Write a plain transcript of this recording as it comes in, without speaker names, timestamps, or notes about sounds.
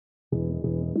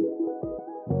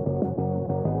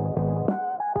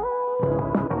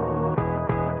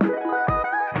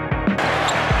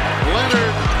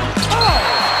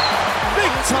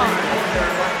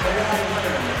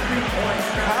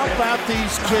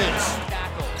these kids.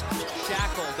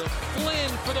 Shackle to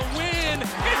Flynn for the win. It's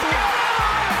good!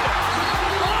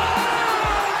 Oh,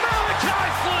 Malachi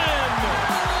Flynn!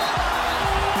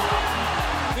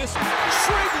 This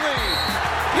Shrigley,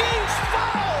 he's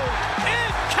fouled.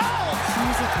 It counts.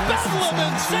 Bedlam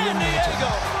in San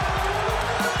Diego.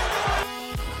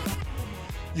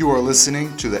 You are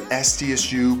listening to the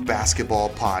SDSU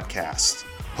Basketball Podcast,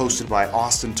 hosted by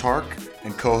Austin Tarke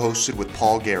and co-hosted with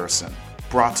Paul Garrison,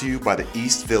 brought to you by the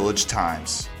East Village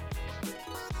Times.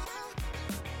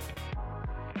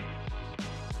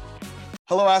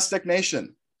 Hello, Aztec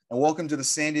Nation, and welcome to the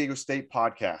San Diego State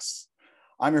Podcast.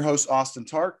 I'm your host, Austin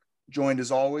Tarke, joined as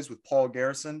always with Paul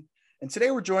Garrison, and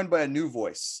today we're joined by a new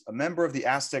voice, a member of the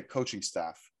Aztec coaching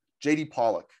staff, JD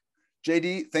Pollock.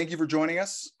 JD, thank you for joining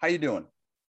us. How you doing?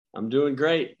 I'm doing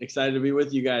great. Excited to be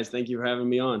with you guys. Thank you for having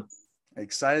me on.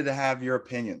 Excited to have your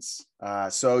opinions.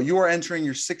 So you are entering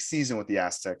your sixth season with the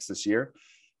Aztecs this year.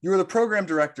 You are the program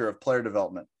director of player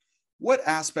development. What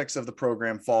aspects of the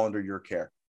program fall under your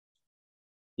care?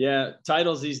 Yeah,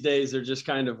 titles these days are just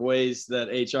kind of ways that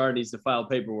HR needs to file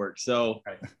paperwork. So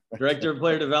director of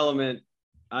player development,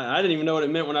 I didn't even know what it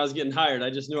meant when I was getting hired. I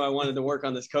just knew I wanted to work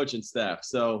on this coaching staff.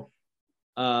 So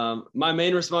my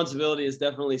main responsibility is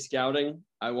definitely scouting.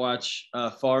 I watch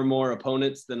far more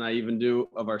opponents than I even do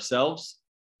of ourselves.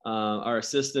 Our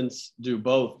assistants do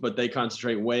both, but they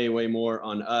concentrate way more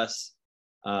on us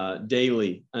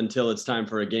daily until it's time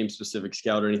for a game-specific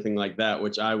scout or anything like that,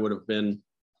 which I would have been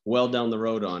well down the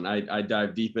road on. I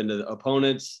dive deep into the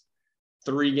opponents,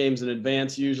 3 games in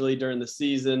advance usually during the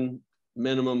season,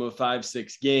 minimum of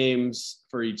 5-6 games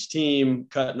for each team,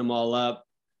 cutting them all up,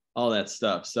 all that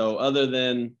stuff. So other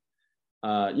than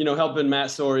helping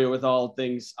Matt Soria with all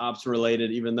things ops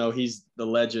related, even though he's the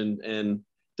legend and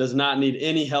does not need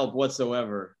any help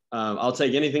whatsoever. I'll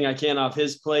take anything I can off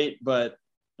his plate, but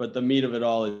the meat of it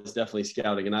all is definitely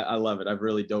scouting, and I love it. I've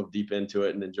really dove deep into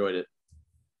it and enjoyed it.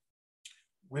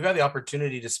 We've had the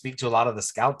opportunity to speak to a lot of the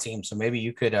scout teams, so maybe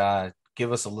you could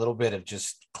give us a little bit of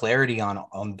just clarity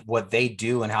on what they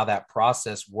do and how that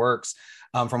process works.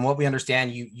 From what we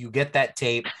understand, you get that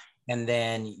tape, and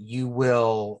then you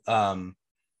will kind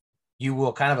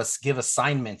of give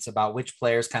assignments about which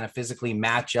players kind of physically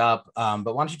match up.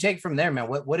 But why don't you take it from there, man?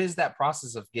 What is that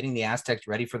process of getting the Aztecs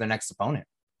ready for their next opponent?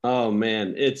 Oh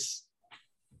man, it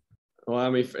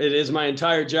is my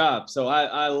entire job. So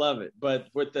I love it. But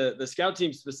with the scout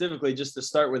team specifically, just to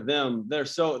start with them,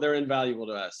 they're invaluable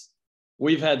to us.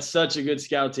 We've had such a good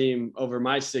scout team over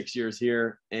my 6 years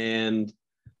here. And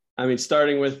I mean,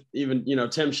 starting with even,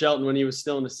 Tim Shelton, when he was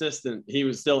still an assistant, he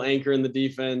was still anchoring the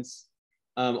defense.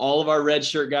 All of our red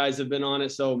shirt guys have been on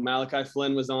it. So Malachi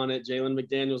Flynn was on it. Jalen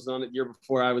McDaniels was on it the year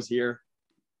before I was here.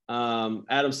 Adam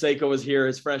Seiko was here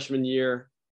his freshman year.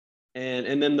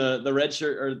 And then the red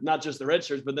shirt, or not just the red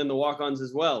shirts, but then the walk-ons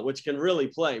as well, which can really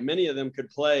play. Many of them could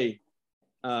play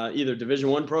either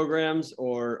Division I programs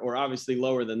or obviously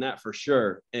lower than that for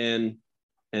sure. And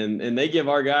they give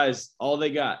our guys all they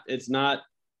got. It's not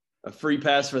a free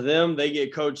pass for them. They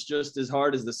get coached just as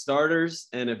hard as the starters.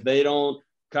 And if they don't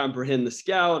comprehend the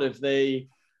scout, if they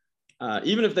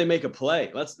even if they make a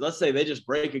play, let's say they just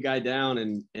break a guy down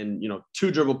and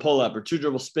 2 dribble pull up or 2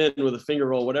 dribble spin with a finger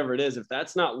roll, whatever it is, if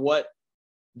that's not what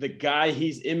the guy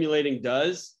he's emulating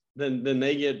does, then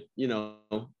they get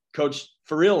coached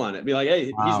for real on it. Be like,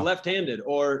 hey, wow, he's left-handed,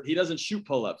 or he doesn't shoot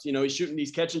pull-ups, he's shooting these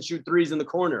catch and shoot threes in the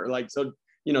corner,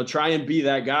 try and be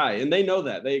that guy. And they know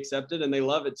that, they accept it and they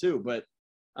love it too, but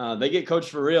they get coached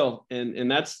for real. And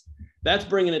that's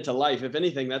bringing it to life. If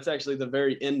anything, that's actually the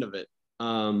very end of it.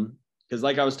 Because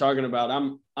like I was talking about,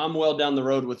 I'm well down the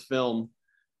road with film.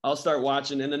 I'll start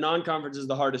watching, and the non-conference is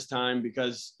the hardest time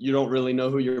because you don't really know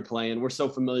who you're playing. We're so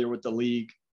familiar with the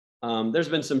league. There's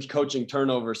been some coaching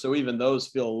turnover, so even those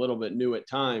feel a little bit new at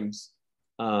times,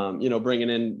 bringing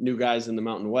in new guys in the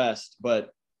Mountain West.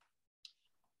 But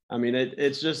I mean,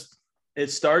 it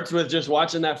starts with just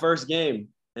watching that first game.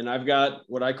 And I've got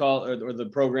what I call, or the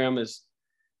program is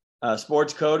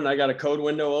sports code, and I got a code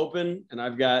window open, and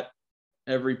I've got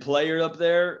every player up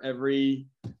there, every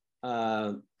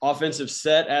offensive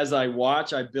set. As I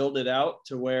watch, I build it out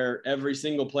to where every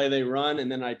single play they run,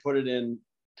 and then I put it in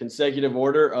consecutive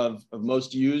order of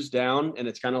most used down, and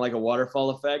it's kind of like a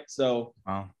waterfall effect. So,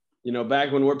 wow,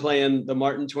 back when we're playing the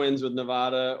Martin twins with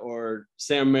Nevada or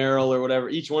Sam Merrill or whatever,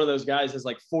 each one of those guys has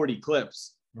like 40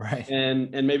 clips. Right.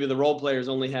 And maybe the role players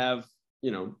only have,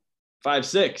 5,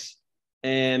 6,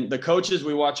 and the coaches,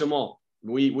 we watch them all.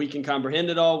 We can comprehend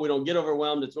it all. We don't get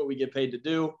overwhelmed. It's what we get paid to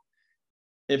do.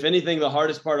 If anything, the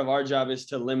hardest part of our job is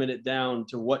to limit it down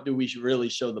to what do we really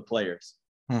show the players,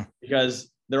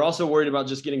 because they're also worried about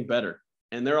just getting better.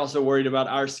 And they're also worried about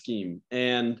our scheme.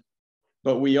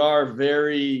 But we are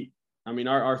very, I mean,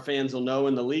 our fans will know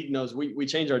and the league knows we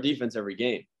change our defense every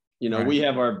game. You know, Right. We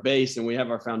have our base and we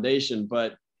have our foundation,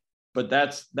 but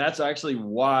that's actually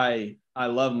why I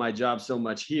love my job so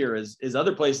much here is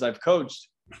other places I've coached.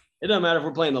 It doesn't matter if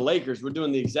we're playing the Lakers, we're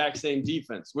doing the exact same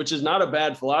defense, which is not a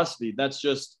bad philosophy. That's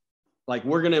just like,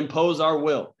 we're going to impose our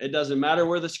will. It doesn't matter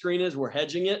where the screen is. We're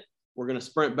hedging it. We're going to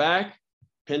sprint back,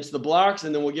 pinch the blocks,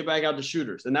 and then we'll get back out to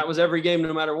shooters. And that was every game,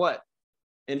 no matter what.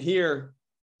 And here,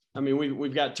 I mean,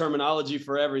 we've got terminology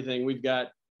for everything. We've got,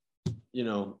 you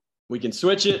know, we can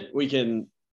switch it. We can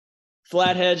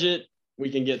flat hedge it.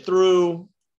 We can get through.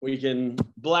 We can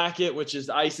black it, which is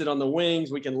ice it on the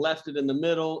wings. We can left it in the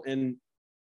middle. And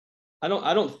I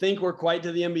don't think we're quite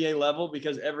to the NBA level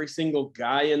because every single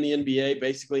guy in the NBA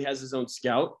basically has his own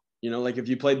scout. You know, like if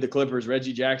you played the Clippers,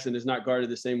 Reggie Jackson is not guarded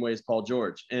the same way as Paul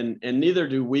George. And neither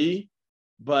do we,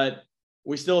 but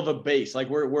we still have a base. Like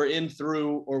we're in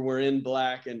through or we're in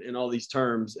black and all these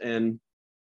terms. And,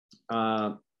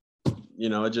 you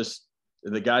know, it just,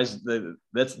 the guys,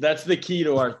 that's the key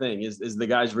to our thing is the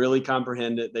guys really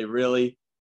comprehend it. They really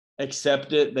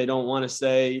accept it. They don't want to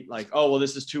say like, oh, well,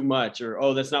 this is too much, or,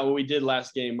 oh, that's not what we did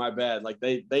last game, my bad. Like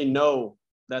they know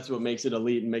that's what makes it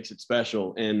elite and makes it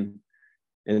special.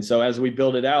 And so as we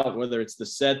build it out, whether it's the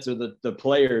sets or the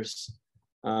players,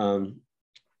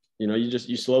 you know,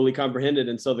 you slowly comprehend it.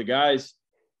 And so the guys,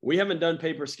 we haven't done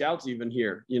paper scouts even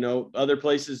here. You know, other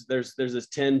places there's this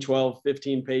 10, 12,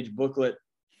 15 page booklet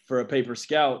for a paper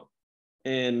scout,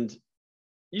 and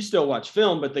you still watch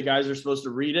film, but the guys are supposed to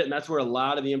read it. And that's where a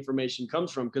lot of the information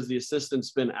comes from, because the assistants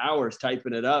spend hours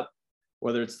typing it up,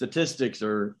 whether it's statistics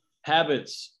or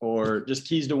habits or just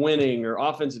keys to winning or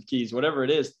offensive keys, whatever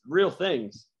it is, real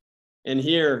things. And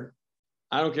here,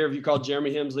 I don't care if you call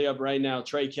Jeremy Hemsley up right now,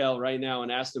 Trey Kell right now,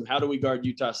 and ask them, how do we guard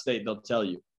Utah State? They'll tell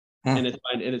you. And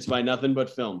it's by nothing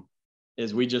but film.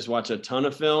 Is we just watch a ton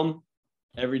of film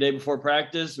every day before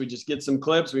practice. We just get some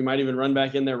clips. We might even run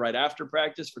back in there right after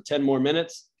practice for 10 more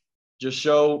minutes. Just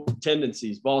show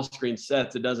tendencies, ball screen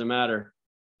sets, it doesn't matter.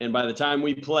 And by the time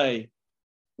we play,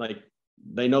 like,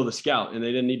 they know the scout and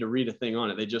they didn't need to read a thing on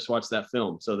it. They just watch that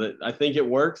film. So that I think it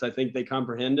works. I think they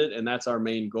comprehend it. And that's our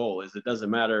main goal, is it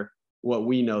doesn't matter what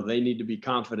we know. They need to be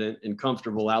confident and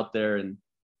comfortable out there and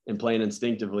playing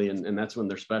instinctively. And that's when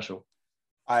they're special.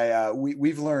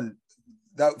 We've learned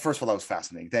that. First of all, that was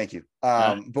fascinating. Thank you.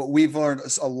 But we've learned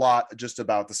a lot just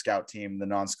about the scout team, the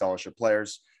non-scholarship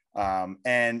players.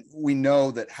 And we know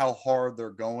that how hard they're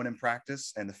going in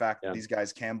practice, and the fact that these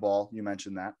guys can ball. You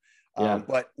mentioned that.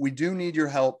 But we do need your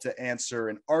help to answer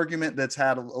an argument that's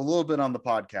had a little bit on the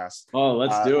podcast. Oh,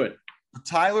 let's do it.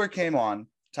 Tyler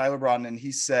Brodin, and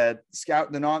he said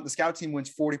the scout team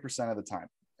wins 40% of the time.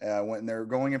 When they're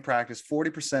going in practice,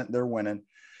 40% they're winning.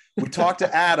 We talked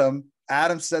to Adam.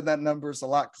 Adam said that number is a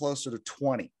lot closer to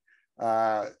 20.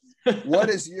 What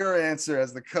is your answer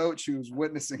as the coach who's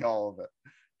witnessing all of it?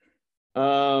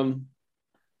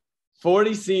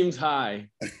 40 seems high.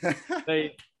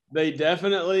 They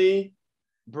definitely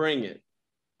bring it.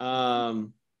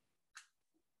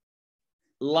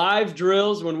 Live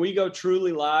drills, when we go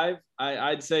truly live,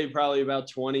 I'd say probably about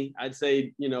 20. I'd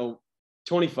say,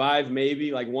 25,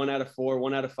 maybe, like 1 out of 4,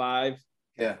 1 out of 5.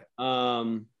 Yeah.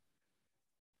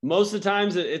 Most of the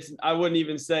times I wouldn't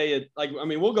even say it. Like, I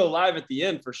mean, we'll go live at the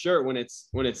end for sure when it's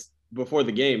before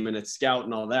the game and it's scout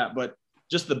and all that, but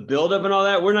just the buildup and all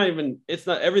that, it's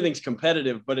not, everything's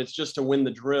competitive, but it's just to win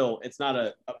the drill. It's not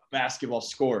a basketball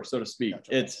score, so to speak.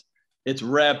 Gotcha. It's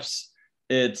reps.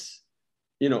 It's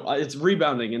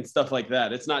rebounding and stuff like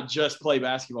that. It's not just play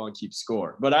basketball and keep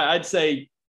score, but I'd say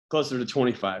closer to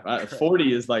 25.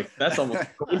 40 is like, that's almost a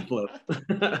coin flip.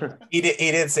 He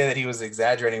did say that he was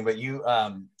exaggerating, but you'd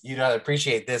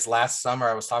appreciate this. Last summer,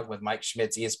 I was talking with Mike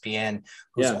Schmitz, ESPN,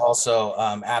 who's also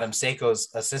Adam Seiko's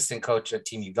assistant coach at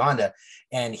Team Uganda.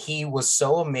 And he was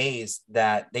so amazed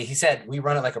that he said, we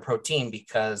run it like a pro team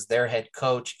because their head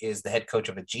coach is the head coach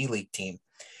of a G League team.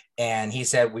 And he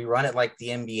said, we run it like the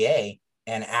NBA,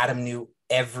 and Adam knew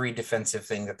every defensive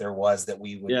thing that there was that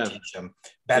we would teach them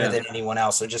better than anyone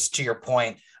else. So just to your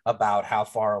point about how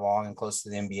far along and close to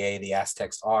the NBA the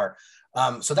Aztecs are.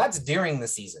 So that's during the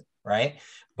season, right?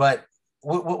 But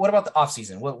what about the off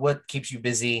season? What keeps you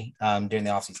busy during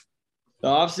the off season? The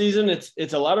off season,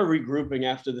 it's a lot of regrouping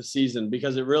after the season,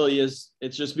 because it really is.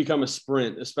 It's just become a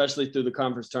sprint, especially through the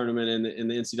conference tournament and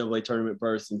the NCAA tournament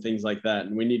bursts and things like that.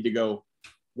 And we need to go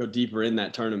deeper in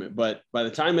that tournament. But by the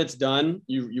time it's done,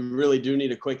 you really do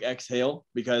need a quick exhale,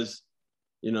 because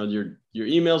your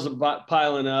emails are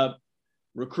piling up,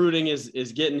 recruiting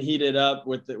is getting heated up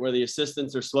with where the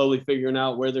assistants are slowly figuring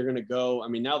out where they're going to go. I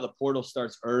mean, now the portal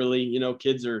starts early.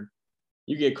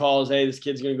 You get calls, hey, this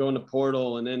kid's going to go in the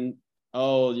portal. And then,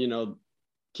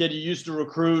 kid you used to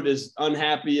recruit is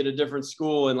unhappy at a different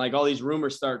school. And like all these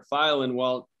rumors start filing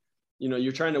while,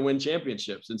 you're trying to win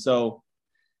championships. And so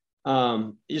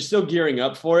you're still gearing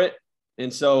up for it.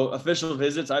 And so official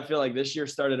visits, I feel like this year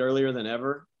started earlier than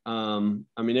ever.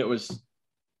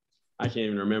 I can't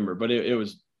even remember, but it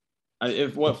was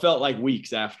what felt like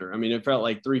weeks after. I mean, it felt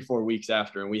like 3-4 weeks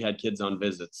after, and we had kids on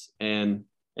visits. And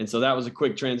so that was a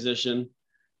quick transition.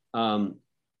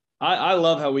 I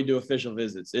love how we do official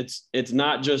visits. It's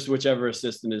not just whichever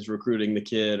assistant is recruiting the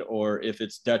kid, or if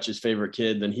it's Dutch's favorite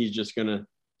kid, then he's just going to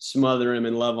smother him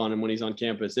and love on him when he's on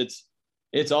campus.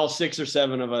 It's all 6 or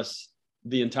 7 of us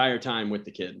the entire time with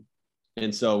the kid.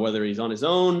 And so whether he's on his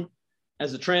own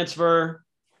as a transfer,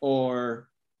 or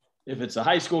if it's a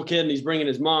high school kid and he's bringing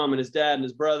his mom and his dad and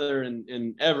his brother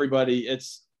and everybody,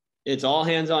 it's all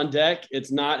hands on deck.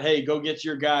 It's not, hey, go get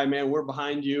your guy, man. We're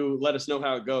behind you. Let us know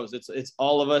how it goes. It's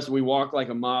all of us. We walk like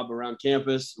a mob around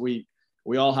campus. We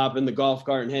all hop in the golf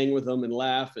cart and hang with them and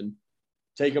laugh and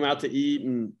take them out to eat.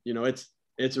 And,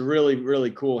 it's really, really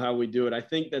cool how we do it. I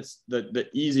think that's the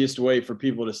easiest way for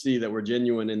people to see that we're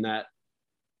genuine in that,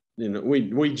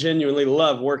 we genuinely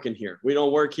love working here. We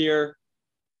don't work here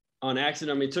on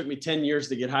accident. I mean, it took me 10 years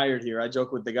to get hired here. I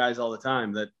joke with the guys all the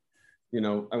time that,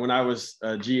 when I was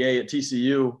a GA at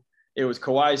TCU, it was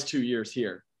Kawhi's 2 years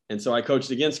here. And so I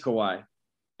coached against Kawhi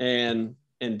and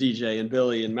DJ and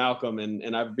Billy and Malcolm.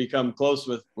 And I've become close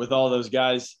with all those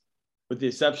guys with the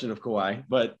exception of Kawhi.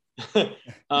 But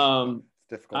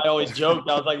I always joked.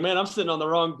 I was like, man, I'm sitting on the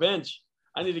wrong bench.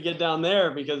 I need to get down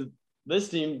there because this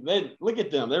team, look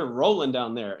at them. They're rolling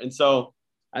down there. And so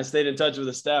I stayed in touch with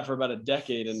the staff for about a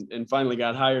decade and finally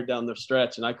got hired down the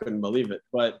stretch, and I couldn't believe it.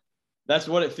 But that's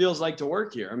what it feels like to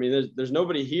work here. I mean, there's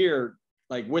nobody here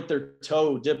like with their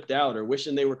toe dipped out or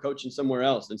wishing they were coaching somewhere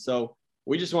else. And so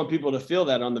we just want people to feel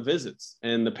that on the visits,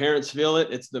 and the parents feel it.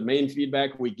 It's the main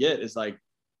feedback we get is like,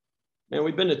 man,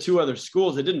 we've been to 2 other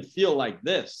schools. It didn't feel like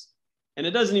this. And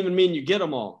it doesn't even mean you get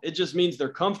them all. It just means they're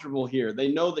comfortable here.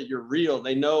 They know that you're real.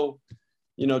 They know,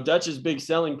 Dutch's big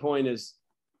selling point is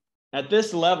at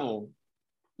this level,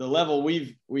 the level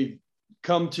we've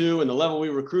come to and the level we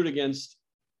recruit against,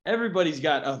 everybody's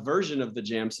got a version of the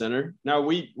Jam Center. Now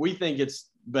we think it's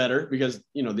better because,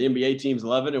 the NBA teams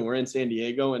love it and we're in San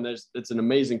Diego and it's an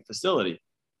amazing facility.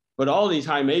 But all these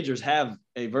high majors have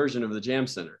a version of the Jam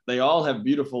Center. They all have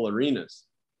beautiful arenas,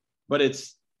 but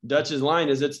Dutch's line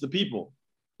is it's the people,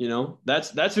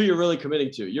 that's who you're really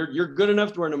committing to. You're good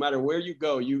enough to where no matter where you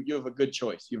go, you have a good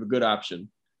choice. You have a good option,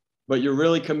 but you're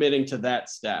really committing to that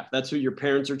staff. That's who your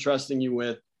parents are trusting you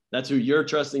with. That's who you're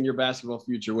trusting your basketball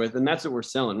future with. And that's what we're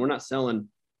selling. We're not selling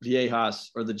Viejas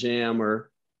or the Jam or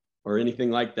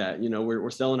anything like that. We're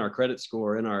selling our credit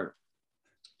score and our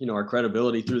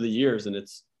credibility through the years, and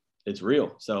it's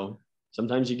real. So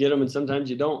sometimes you get them and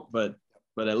sometimes you don't, but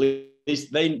at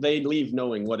least they leave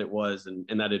knowing what it was and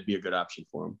that it'd be a good option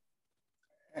for them.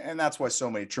 And that's why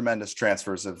so many tremendous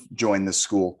transfers have joined this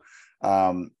school.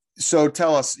 So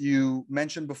tell us, you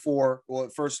mentioned before, well,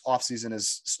 first off season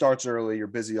starts early. You're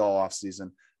busy all off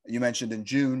season. You mentioned in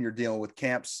June, you're dealing with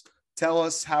camps. Tell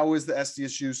us, how is the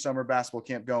SDSU summer basketball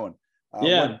camp going?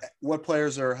 What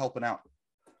players are helping out?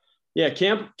 Yeah,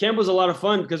 camp was a lot of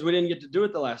fun because we didn't get to do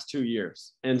it the last 2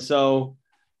 years. And so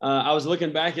I was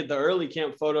looking back at the early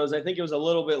camp photos. I think it was a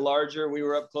little bit larger. We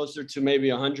were up closer to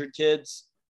maybe 100 kids.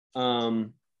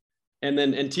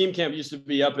 And team camp used to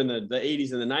be up in the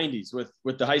 80s and the 90s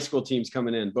with the high school teams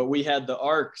coming in. But we had the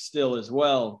ARC still as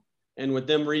well. And with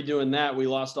them redoing that, we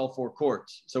lost all 4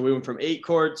 courts. So we went from 8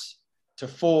 courts to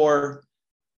 4.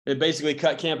 It basically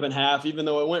cut camp in half, even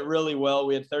though it went really well.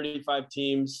 We had 35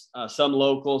 teams, some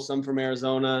local, some from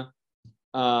Arizona,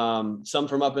 some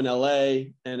from up in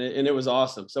LA, and it was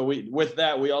awesome. So with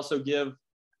that, we also give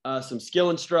some skill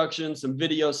instruction, some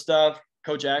video stuff.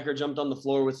 Coach Acker jumped on the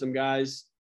floor with some guys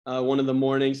one of the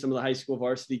mornings, some of the high school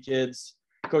varsity kids.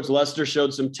 Coach Lester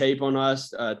showed some tape on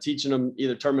us, teaching them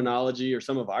either terminology or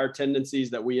some of our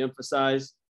tendencies that we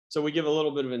emphasize. So we give a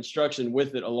little bit of instruction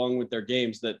with it along with their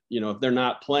games that, if they're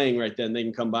not playing right then, they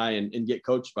can come by and get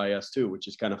coached by us too, which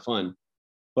is kind of fun.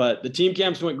 But the team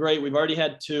camps went great. We've already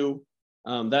had 2.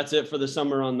 That's it for the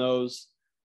summer on those.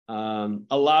 A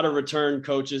lot of return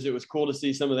coaches. It was cool to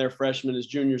see some of their freshmen as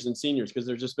juniors and seniors because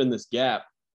there's just been this gap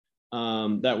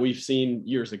that we've seen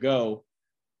years ago.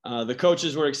 The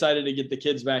coaches were excited to get the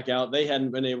kids back out. They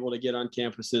hadn't been able to get on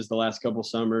campuses the last couple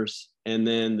summers. And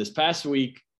then this past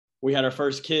week, we had our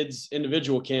first kids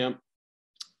individual camp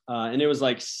and it was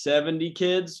like 70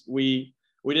 kids. We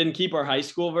didn't keep our high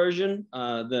school version.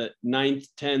 The 9th,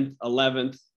 10th,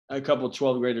 11th, a couple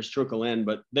 12th graders trickle in,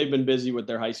 but they've been busy with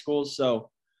their high schools. So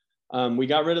we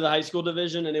got rid of the high school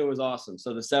division, and it was awesome.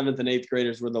 So the 7th and 8th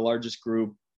graders were the largest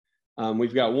group.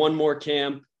 We've got one more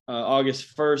camp,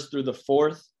 August 1st through the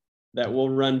 4th, that we'll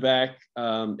run back.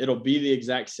 It'll be the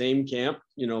exact same camp,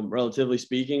 relatively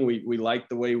speaking. We like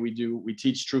the way we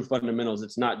teach true fundamentals.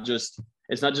 It's not just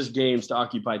games to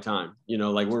occupy time,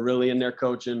 like we're really in there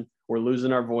coaching. We're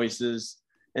losing our voices,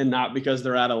 and not because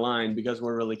they're out of line, because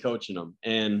we're really coaching them.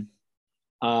 And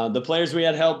the players we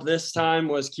had help this time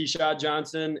was Keyshawn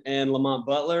Johnson and Lamont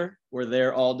Butler. Were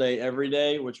there all day, every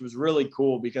day, which was really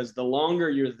cool, because the longer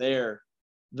you're there,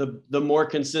 the more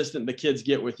consistent the kids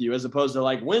get with you, as opposed to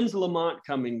like, when's Lamont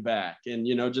coming back? And,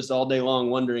 just all day long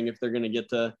wondering if they're going to get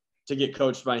to get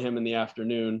coached by him in the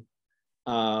afternoon.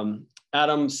 Adam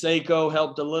Seiko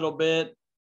helped a little bit.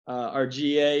 Our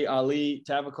GA, Ali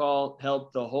Tavakal,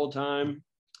 helped the whole time.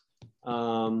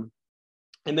 And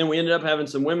then we ended up having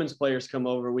some women's players come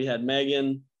over. We had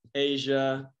Megan,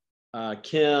 Asia,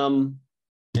 Kim,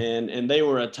 and they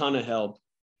were a ton of help.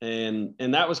 And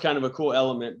that was kind of a cool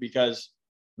element, because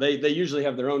they usually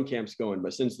have their own camps going.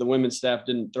 But since the women's staff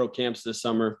didn't throw camps this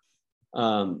summer,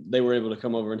 they were able to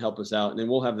come over and help us out. And then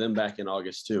we'll have them back in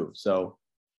August too. So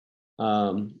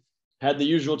had the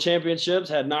usual championships,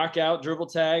 had knockout, dribble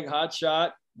tag, hot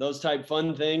shot, those type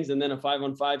fun things, and then a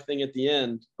 5-on-5 thing at the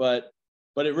end. But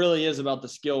it really is about the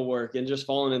skill work and just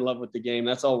falling in love with the game.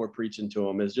 That's all we're preaching to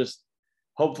them, is just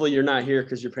hopefully you're not here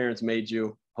because your parents made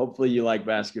you. Hopefully you like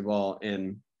basketball.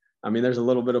 And I mean, there's a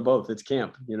little bit of both. It's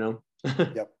camp,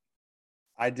 Yep.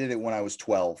 I did it when I was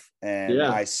 12, and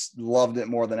Yeah. I loved it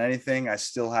more than anything. I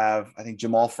still have, I think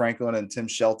Jamal Franklin and Tim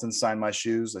Shelton signed my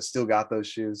shoes. I still got those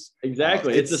shoes.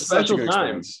 Exactly. It's a such special good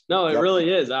time. experience. No, it Yep. really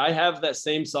is. I have that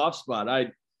same soft spot.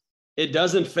 It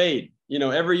doesn't fade.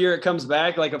 Every year it comes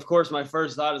back. Like, of course, my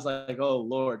first thought is like, oh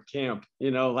Lord, camp,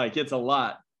 like it's a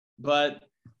lot, but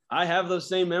I have those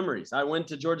same memories. I went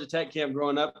to Georgia Tech camp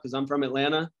growing up because I'm from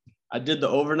Atlanta. I did the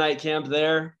overnight camp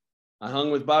there. I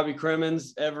hung with Bobby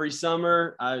Crimmins every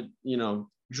summer.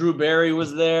 Drew Barry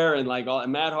was there, and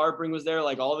Matt Harpring was there,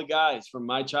 like all the guys from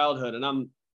my childhood. And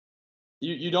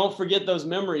you don't forget those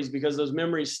memories, because those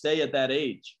memories stay at that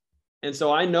age. And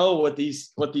so I know what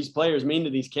these players mean to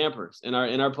these campers, and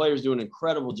our players do an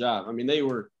incredible job. I mean, they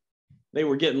were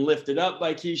getting lifted up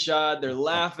by Keyshawn. They're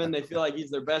laughing. They feel like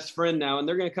he's their best friend now, and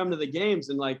they're going to come to the games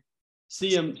and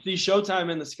see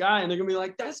Showtime in the sky, and they're going to be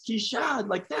like, that's Keyshawn,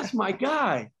 like that's my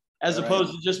guy, as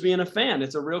opposed to just being a fan.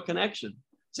 It's a real connection.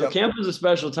 So camp is a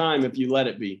special time if you let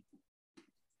it be.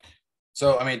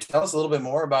 So, I mean, tell us a little bit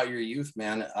more about your youth,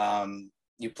 man.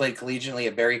 You played collegiately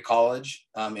at Berry College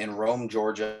in Rome,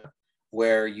 Georgia,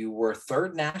 where you were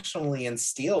third nationally in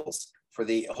steals for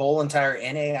the whole entire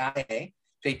NAIA.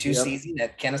 Played 2 seasons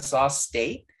at Kennesaw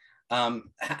State.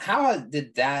 How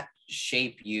did that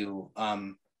shape you?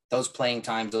 Those playing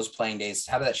times, those playing days,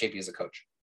 how did that shape you as a coach?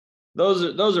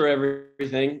 Those are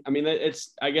everything. I mean,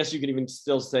 I guess you could even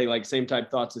still say like same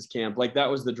type thoughts as camp. Like that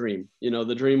was the dream.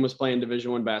 The dream was playing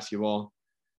Division I basketball.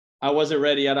 I wasn't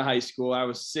ready out of high school. I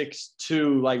was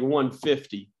 6'2", like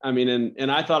 150. I mean, and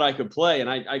I thought I could play, and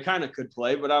I kind of could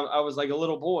play, but I was like a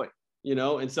little boy,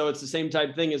 and so it's the same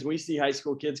type thing as we see high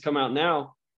school kids come out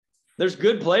now. There's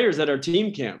good players at our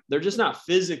team camp. They're just not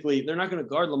physically, they're not going to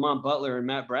guard Lamont Butler and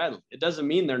Matt Bradley. It doesn't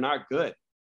mean they're not good.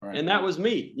 Right. And that was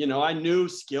me. I knew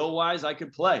skill wise I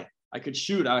could play. I could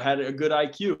shoot. I had a good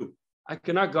IQ. I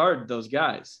could not guard those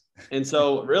guys. And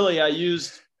so really I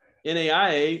used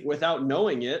NAIA without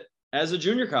knowing it as a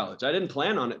junior college. I didn't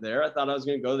plan on it there. I thought I was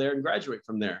going to go there and graduate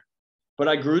from there. But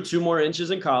I grew 2 more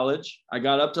inches in college. I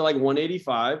got up to like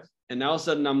 185. And now all of a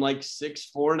sudden I'm like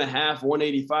 6'4.5",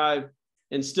 185,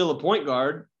 and still a point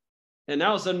guard. And now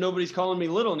all of a sudden nobody's calling me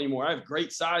little anymore. I have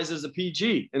great size as a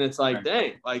PG. And it's like, right.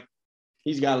 Dang, like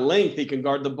he's got length. He can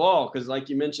guard the ball. Because like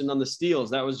you mentioned on the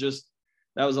steals, that was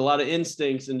a lot of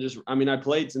instincts. And I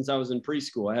played since I was in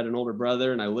preschool. I had an older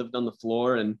brother and I lived on the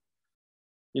floor. And,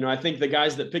 I think the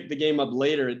guys that pick the game up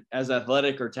later, as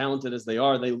athletic or talented as they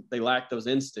are, they lack those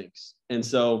instincts. And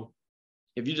so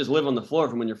if you just live on the floor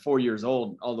from when you're 4 years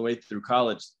old all the way through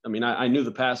college, I knew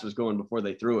the pass was going before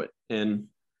they threw it. And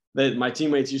my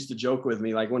teammates used to joke with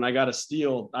me, like when I got a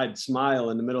steal, I'd smile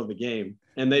in the middle of the game.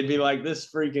 And they'd be like,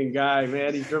 this freaking guy,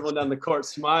 man, he's dribbling down the court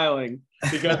smiling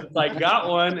because it's like, got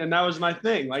one. And that was my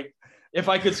thing. Like if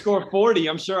I could score 40,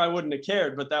 I'm sure I wouldn't have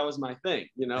cared, but that was my thing,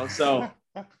 So,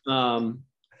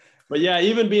 but yeah,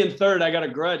 even being third, I got a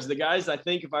grudge. The guys, I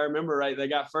think if I remember right, they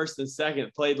got first and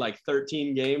second, played like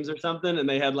 13 games or something, and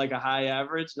they had like a high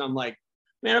average. And I'm like,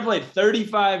 Man, I played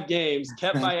 35 games,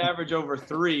 kept my average over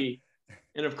 3.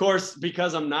 And of course,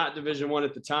 because I'm not Division I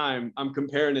at the time, I'm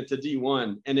comparing it to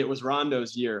D1, and it was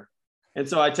Rondo's year. And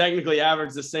so I technically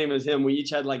averaged the same as him. We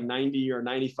each had like 90 or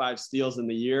 95 steals in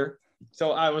the year.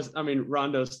 So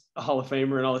Rondo's a Hall of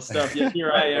Famer and all this stuff. Yet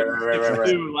here I am,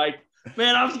 6'2", like,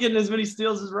 man, I was getting as many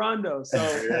steals as Rondo.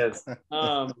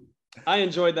 So I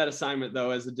enjoyed that assignment,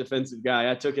 though, as a defensive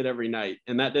guy. I took it every night,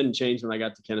 and that didn't change when I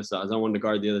got to Kennesaw. I wanted to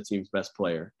guard the other team's best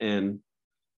player. And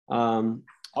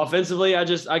offensively,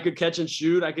 I could catch and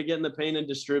shoot. I could get in the paint and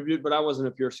distribute, but I wasn't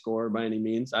a pure scorer by any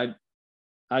means. I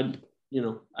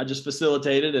just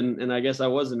facilitated, and I guess I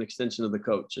was an extension of the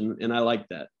coach, and I liked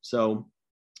that. So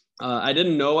I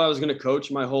didn't know I was going to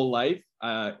coach my whole life.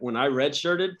 When I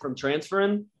redshirted from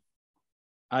transferring,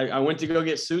 I went to go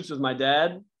get suits with my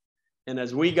dad. And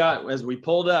as we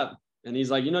pulled up, and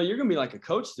he's like, you're going to be like a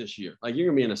coach this year. Like, you're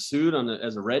going to be in a suit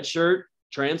as a red shirt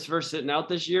transfer sitting out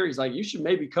this year. He's like, you should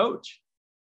maybe coach.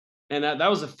 And that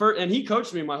was the first, and he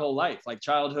coached me my whole life, like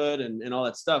childhood and all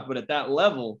that stuff. But at that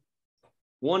level,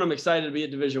 one, I'm excited to be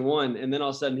at Division I. And then all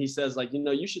of a sudden he says, like,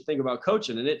 you should think about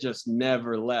coaching. And it just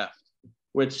never left,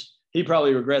 which he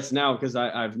probably regrets now, because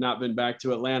I've not been back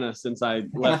to Atlanta since I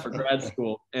left for grad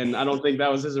school. And I don't think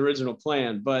that was his original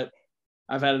plan. But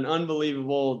I've had an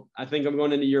unbelievable, I think I'm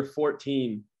going into year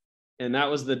 14. And that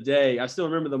was the day, I still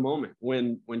remember the moment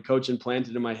when coach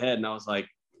implanted in my head. And I was like,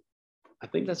 I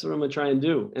think that's what I'm going to try and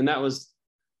do. And that was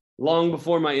long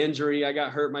before my injury. I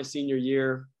got hurt my senior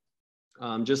year.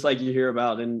 Just like you hear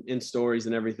about in stories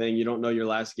and everything, you don't know your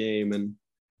last game.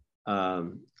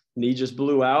 And knee just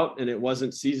blew out, and it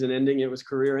wasn't season ending. It was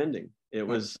career ending.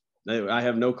 I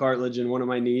have no cartilage in one of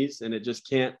my knees, and it just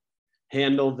can't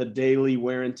handle the daily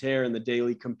wear and tear and the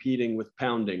daily competing with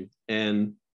pounding.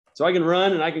 And so I can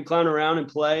run and I can clown around and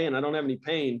play, and I don't have any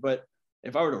pain. But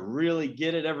if I were to really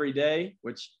get it every day,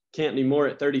 which can't anymore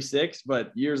at 36,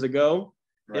 but years ago,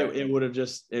 right, it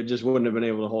just wouldn't have been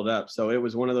able to hold up. So it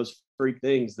was one of those freak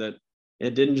things that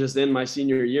it didn't just end my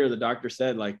senior year. The doctor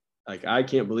said, like, I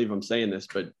can't believe I'm saying this,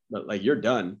 but like, you're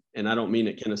done. And I don't mean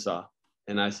it, Kennesaw.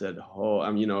 And I said,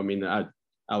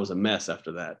 I was a mess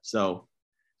after that. So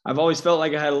I've always felt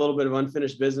like I had a little bit of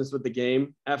unfinished business with the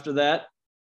game after that.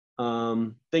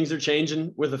 Things are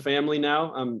changing with the family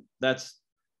now. That's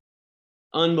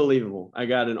unbelievable. I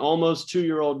got an almost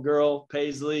 2-year-old girl,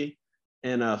 Paisley,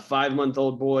 and a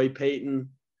 5-month-old boy, Peyton.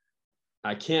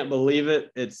 I can't believe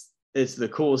it. It's the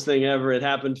coolest thing ever. It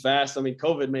happened fast. I mean,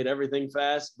 COVID made everything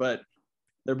fast, but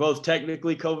they're both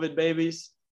technically COVID babies.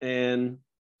 And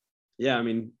yeah, I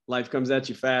mean, life comes at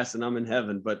you fast, and I'm in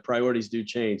heaven, but priorities do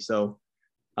change. So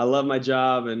I love my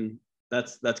job, and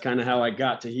that's kind of how I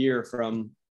got to here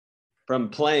from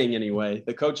playing anyway.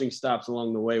 The coaching stops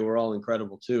along the way were all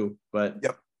incredible too. But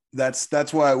yep,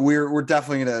 that's why we're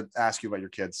definitely going to ask you about your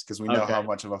kids, because we know how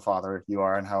much of a father you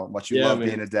are and how much you love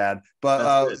being a dad.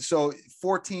 But so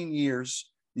 14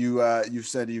 years you've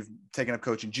said you've taken up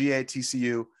coaching GA,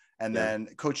 TCU, and then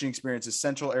coaching experiences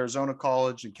Central Arizona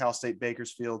College and Cal State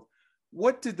Bakersfield.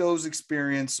 What did those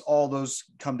experience, all those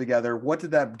come together? What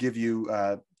did that give you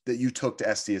that you took to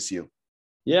SDSU?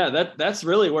 Yeah, that's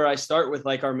really where I start with,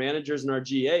 like, our managers and our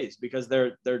GAs, because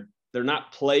they're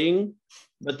not playing,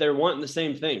 but they're wanting the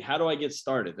same thing. How do I get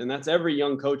started? And that's every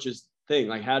young coach's thing.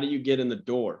 Like, how do you get in the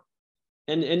door?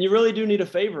 And you really do need a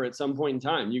favor at some point in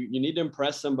time. You need to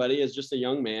impress somebody as just a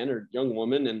young man or young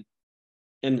woman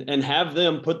and have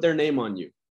them put their name on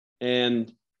you.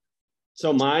 And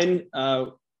so mine,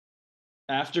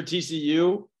 after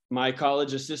TCU, my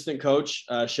college assistant coach,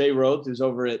 Shay Roth, who's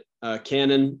over at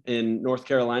Cannon in North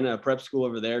Carolina, a prep school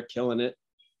over there, killing it.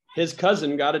 His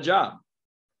cousin got a job,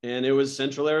 and it was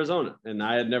Central Arizona, and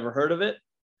I had never heard of it.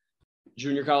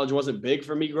 Junior college wasn't big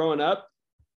for me growing up.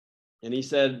 And he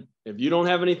said, if you don't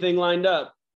have anything lined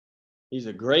up, he's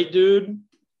a great dude.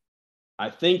 I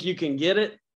think you can get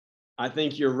it. I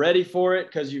think you're ready for it,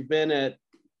 because you've been at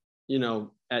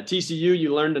TCU,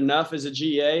 you learned enough as a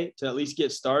GA to at least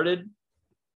get started.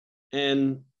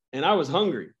 And I was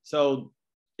hungry. So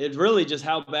it's really just,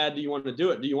 how bad do you want to do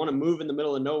it? Do you want to move in the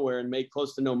middle of nowhere and make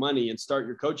close to no money and start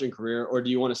your coaching career? Or do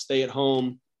you want to stay at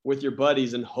home with your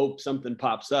buddies and hope something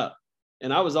pops up?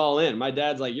 And I was all in. My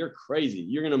dad's like, you're crazy.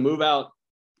 You're going to move out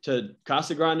to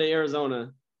Casa Grande,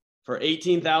 Arizona for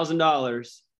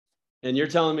 $18,000, and you're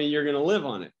telling me you're going to live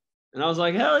on it. And I was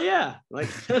like, hell yeah. Like,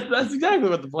 that's exactly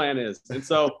what the plan is. And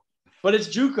so, but it's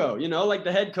JUCO, like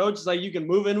the head coach is like, you can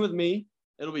move in with me.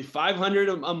 It'll be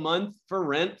 $500 a month for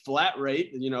rent, flat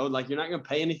rate, like, you're not going to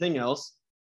pay anything else.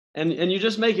 And you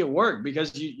just make it work,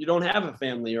 because you don't have a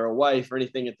family or a wife or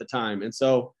anything at the time. And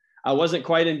so I wasn't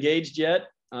quite engaged yet.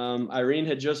 Irene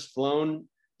had just flown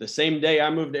the same day I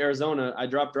moved to Arizona, I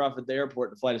dropped her off at the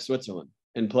airport to fly to Switzerland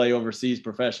and play overseas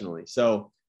professionally.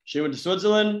 So she went to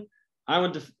Switzerland. I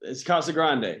went to Casa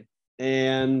Grande,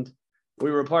 and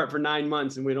we were apart for 9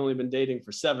 months, and we'd only been dating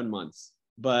for 7 months.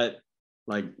 But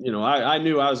like, you know, I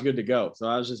knew I was good to go. So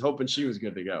I was just hoping she was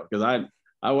good to go, because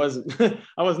I wasn't,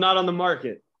 I was not on the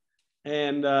market.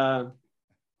 And that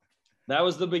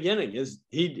was the beginning. Is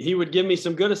he would give me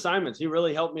some good assignments. He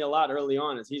really helped me a lot early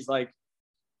on. Is he's like,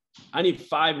 I need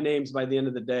 5 names by the end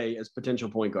of the day as potential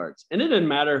point guards. And it didn't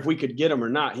matter if we could get them or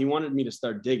not. He wanted me to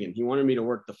start digging. He wanted me to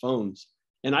work the phones.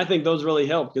 And I think those really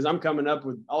helped, because I'm coming up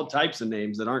with all types of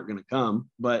names that aren't going to come.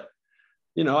 But,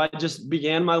 you know, I just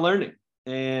began my learning,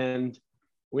 and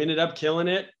we ended up killing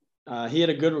it. He had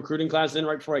a good recruiting class in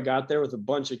right before I got there with a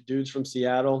bunch of dudes from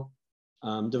Seattle,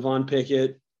 Devon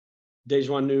Pickett,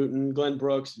 Dejuan Newton, Glenn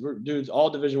Brooks, dudes, all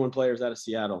Division I players out of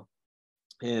Seattle.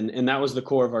 And that was the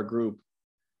core of our group.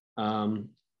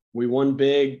 We won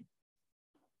big,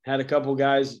 had a couple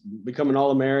guys become an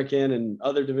All-American and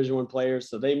other Division I players.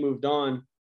 So they moved on.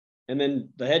 And then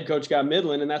the head coach got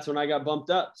Midland, and that's when I got bumped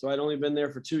up. So I'd only been there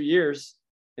for 2 years.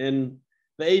 And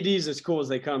the AD's as cool as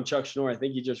they come. Chuck Schnorr, I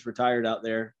think he just retired out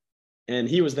there. And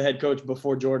he was the head coach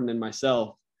before Jordan and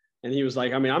myself. And he was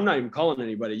like, I mean, I'm not even calling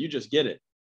anybody. You just get it.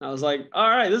 I was like, all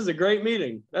right, this is a great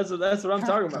meeting. That's what I'm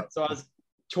talking about. So I was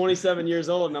 27 years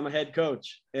old, and I'm a head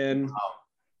coach. And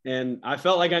I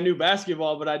felt like I knew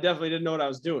basketball, but I definitely didn't know what I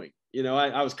was doing. You know,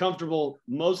 I was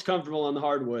most comfortable on the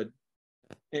hardwood.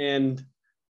 And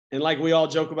like we all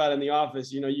joke about in the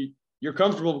office, you know, you're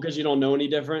comfortable because you don't know any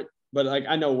different. But like,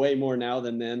 I know way more now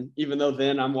than then, even though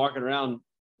then I'm walking around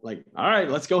like, all right,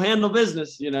 let's go handle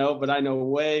business, you know, but I know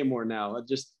way more now,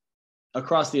 just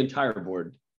across the entire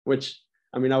board, which,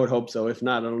 I mean, I would hope so. If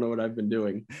not, I don't know what I've been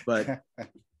doing. But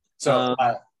so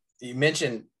you've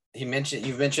mentioned,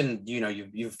 you know,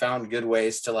 you've found good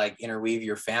ways to like interweave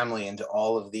your family into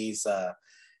all of these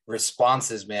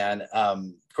responses, man.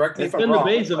 Correct me if I'm wrong. It's been the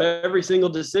base of every single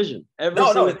decision.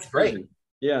 It's great.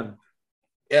 Yeah.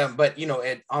 Yeah. But, you know,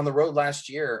 on the road last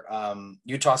year,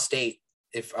 Utah State,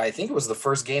 if I think it was the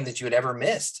first game that you had ever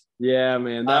missed. Yeah,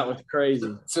 man, that was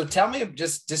crazy. So tell me,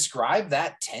 just describe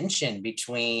that tension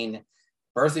between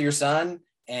birth of your son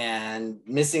and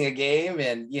missing a game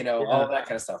and, you know, all that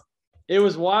kind of stuff. It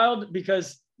was wild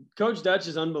because Coach Dutch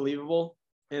is unbelievable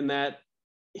in that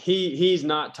he's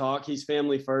not talk. He's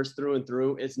family first through and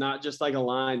through. It's not just like a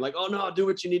line like, oh, no, do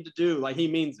what you need to do. Like, he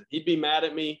means it. He'd be mad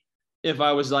at me if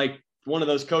I was like one of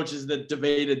those coaches that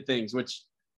debated things, which,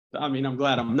 I mean, I'm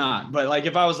glad I'm not. But like,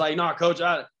 if I was like, no, coach,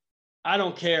 I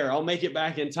don't care. I'll make it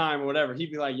back in time or whatever.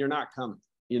 He'd be like, you're not coming,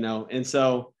 you know? And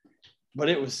so, but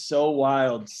it was so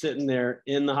wild sitting there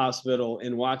in the hospital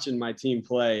and watching my team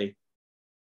play.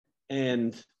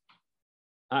 And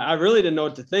I really didn't know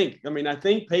what to think. I mean, I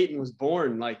think Peyton was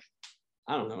born like,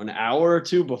 I don't know, an hour or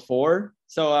two before.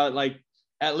 So like,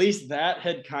 at least that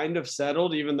had kind of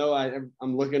settled, even though I'm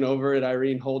looking over at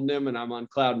Irene holding him and I'm on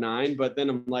cloud 9. But then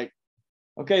I'm like,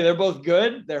 okay, they're both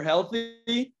good. They're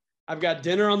healthy. I've got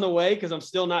dinner on the way because I'm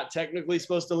still not technically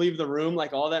supposed to leave the room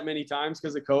like all that many times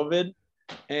because of COVID.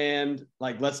 And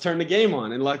like, let's turn the game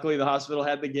on. And luckily the hospital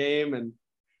had the game. And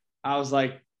I was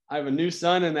like, I have a new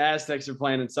son and the Aztecs are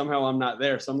playing and somehow I'm not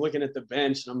there. So I'm looking at the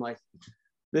bench and I'm like,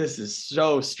 this is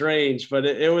so strange, but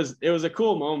it was a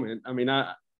cool moment. I mean,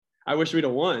 I wish we'd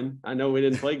have won. I know we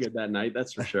didn't play good that night.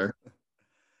 That's for sure.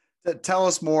 Tell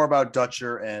us more about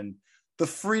Dutcher and the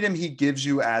freedom he gives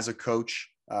you as a coach.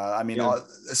 I mean,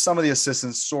 some of the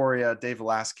assistants, Soria, Dave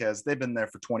Velasquez, they've been there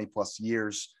for 20 plus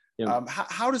years. Yeah.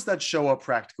 How does that show up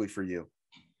practically for you?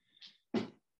 You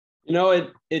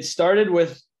know, it started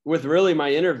with really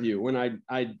my interview when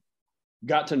I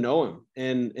got to know him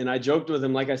and I joked with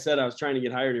him. Like I said, I was trying to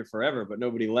get hired here forever, but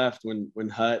nobody left when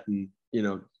Hutt and, you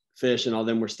know, Fish and all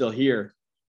them were still here.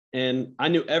 And I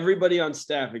knew everybody on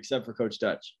staff except for Coach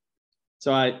Dutch.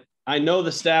 So I know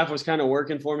the staff was kind of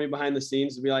working for me behind the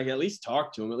scenes to be like, at least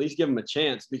talk to him, at least give him a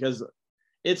chance, because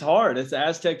it's hard. It's the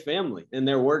Aztec family. And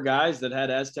there were guys that had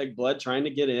Aztec blood trying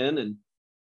to get in. And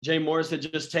Jay Morris had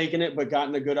just taken it, but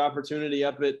gotten a good opportunity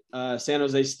up at San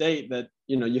Jose State that,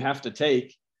 you know, you have to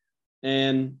take.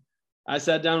 And I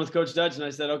sat down with Coach Dutch and I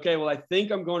said, okay, well, I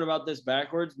think I'm going about this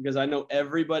backwards because I know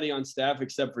everybody on staff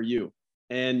except for you,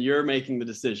 and you're making the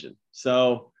decision.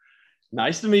 So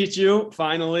nice to meet you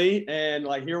finally. And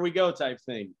like, here we go type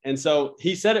thing. And so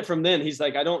he said it from then. He's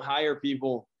like, I don't hire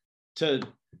people to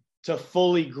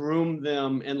fully groom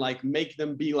them and like make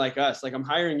them be like us. Like, I'm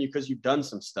hiring you because you've done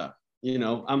some stuff. You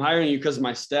know, I'm hiring you because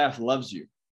my staff loves you.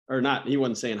 Or not, he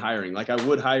wasn't saying hiring. Like, I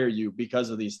would hire you because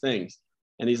of these things.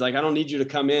 And he's like, I don't need you to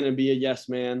come in and be a yes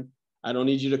man. I don't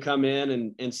need you to come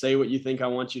in and say what you think I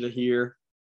want you to hear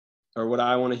or what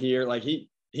I want to hear. Like he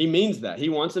means that. He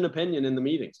wants an opinion in the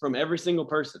meetings from every single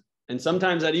person. And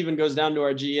sometimes that even goes down to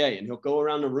our GA, and he'll go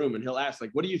around the room and he'll ask,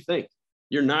 like, what do you think?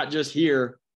 You're not just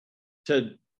here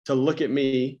to look at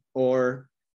me or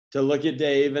to look at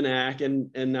Dave and Ack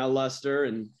and now Luster.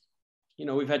 And, you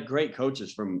know, we've had great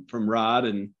coaches from Rod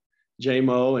and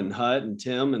J-Mo and Hut and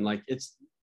Tim. And like,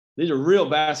 these are real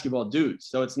basketball dudes.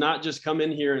 So it's not just come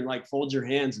in here and like fold your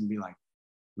hands and be like,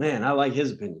 man, I like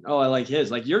his opinion. Oh, I like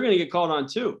his. Like, you're going to get called on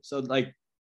too. So like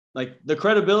the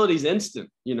credibility is instant,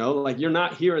 you know, like you're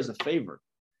not here as a favor.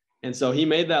 And so he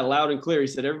made that loud and clear. He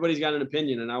said, everybody's got an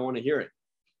opinion and I want to hear it.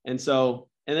 And so,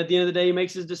 and at the end of the day, he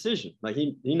makes his decision. Like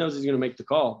he knows he's going to make the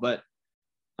call, but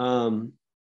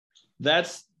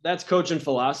that's coaching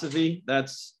philosophy.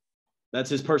 That's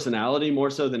his personality more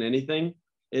so than anything.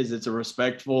 Is it's a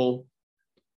respectful,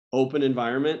 open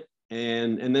environment.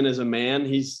 And then as a man,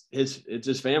 it's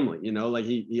his family, you know, like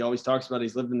he always talks about,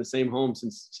 he's lived in the same home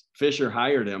since Fisher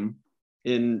hired him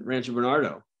in Rancho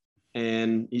Bernardo,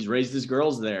 and he's raised his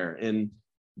girls there. And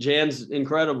Jan's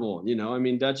incredible. You know, I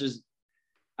mean, Dutch is,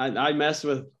 I mess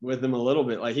with him a little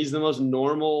bit. Like he's the most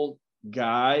normal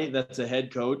guy that's a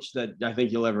head coach that I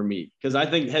think you'll ever meet. Cause I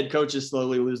think head coaches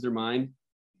slowly lose their mind,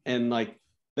 and like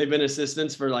they've been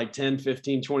assistants for like 10,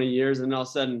 15, 20 years. And all of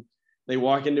a sudden they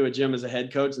walk into a gym as a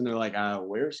head coach and they're like,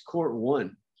 where's court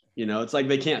one? You know, it's like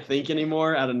they can't think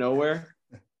anymore out of nowhere.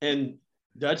 And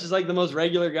Dutch is like the most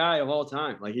regular guy of all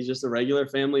time. Like he's just a regular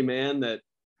family man that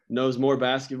knows more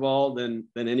basketball than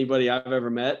anybody I've ever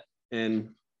met. And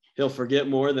he'll forget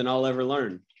more than I'll ever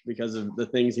learn because of the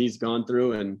things he's gone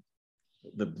through and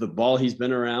the ball he's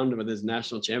been around with his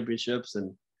national championships.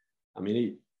 And I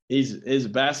mean, his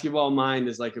basketball mind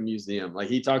is like a museum. Like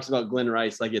he talks about Glenn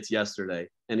Rice like it's yesterday.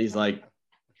 And he's like,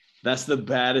 that's the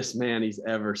baddest man he's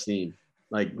ever seen.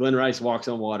 Like Glenn Rice walks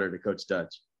on water to Coach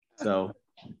Dutch. So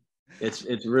it's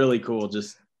really cool.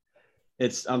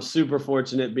 I'm super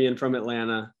fortunate being from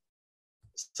Atlanta,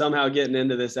 somehow getting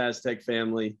into this Aztec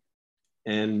family.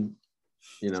 And,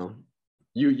 you know,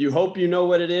 you hope you know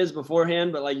what it is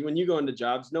beforehand, but like when you go into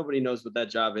jobs, nobody knows what that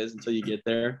job is until you get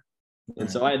there. And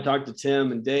so I had talked to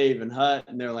Tim and Dave and Hut,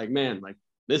 and they're like, man, like,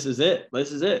 this is it.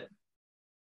 This is it.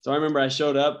 So I remember I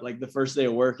showed up like the first day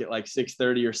of work at like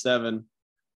 6:30 or 7. And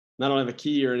I don't have a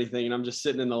key or anything. And I'm just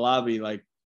sitting in the lobby. Like,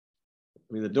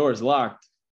 I mean, the door's locked.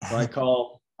 So I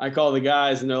call the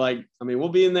guys, and they're like, I mean, we'll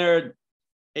be in there at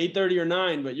 8:30 or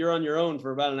 9, but you're on your own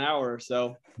for about an hour or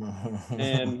so.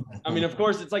 And I mean, of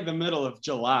course, it's like the middle of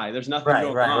July. There's nothing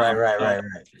going on. Right.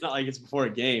 It's not like it's before a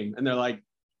game. And they're like,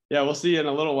 yeah, we'll see you in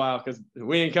a little while because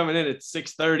we ain't coming in at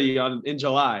 6:30 in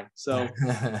July. So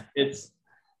it's,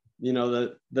 you know,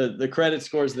 the credit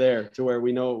score's there to where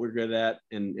we know what we're good at,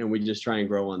 and we just try and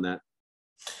grow on that.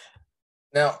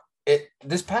 Now,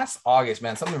 this past August,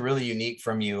 man, something really unique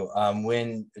from you.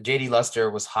 When JD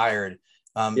Luster was hired,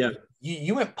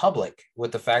 you went public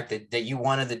with the fact that you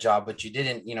wanted the job, but you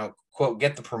didn't, you know, quote,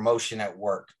 get the promotion at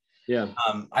work. Yeah.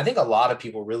 I think a lot of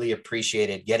people really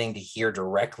appreciated getting to hear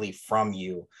directly from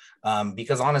you,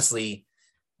 because honestly,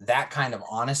 that kind of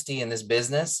honesty in this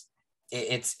business,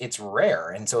 it's rare.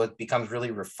 And so it becomes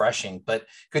really refreshing. But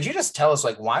could you just tell us,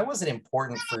 like, why was it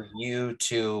important for you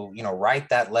to, you know, write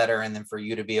that letter and then for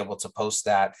you to be able to post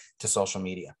that to social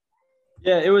media?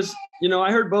 Yeah, it was, you know,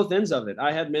 I heard both ends of it.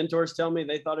 I had mentors tell me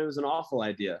they thought it was an awful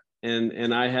idea.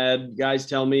 And I had guys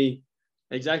tell me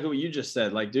exactly what you just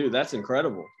said. Like, dude, that's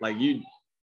incredible. Like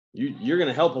you're going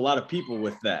to help a lot of people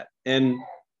with that. And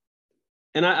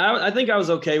I think I was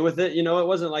okay with it. You know, it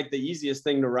wasn't like the easiest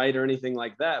thing to write or anything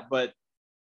like that, but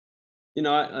you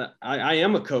know, I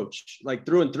am a coach, like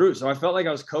through and through. So I felt like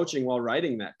I was coaching while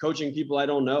writing that, coaching people I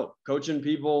don't know, coaching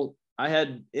people. I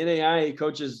had NAIA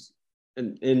coaches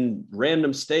in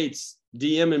random states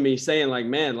DMing me saying like,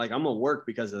 man, like I'm gonna work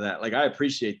because of that. Like, I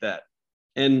appreciate that.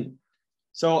 And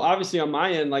so obviously on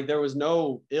my end, like there was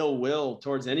no ill will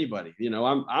towards anybody. You know,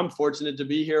 I'm fortunate to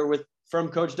be here from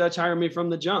Coach Dutch hiring me from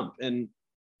the jump. And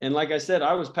like I said,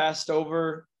 I was passed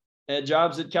over at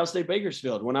jobs at Cal State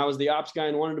Bakersfield when I was the ops guy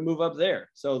and wanted to move up there.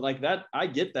 So like that, I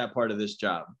get that part of this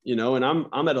job, you know, and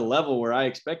I'm at a level where I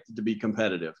expected to be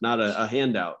competitive, not a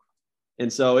handout.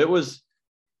 And so it was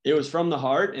from the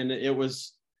heart. And it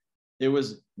was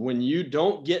when you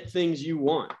don't get things you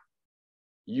want,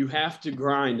 you have to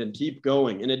grind and keep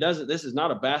going. And this is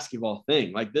not a basketball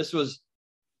thing. Like this was,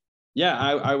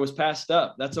 I was passed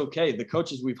up. That's okay. The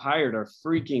coaches we've hired are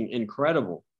freaking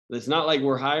incredible. It's not like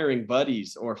we're hiring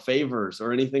buddies or favors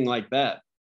or anything like that.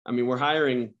 I mean, we're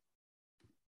hiring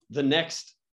the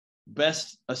next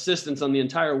best assistants on the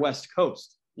entire West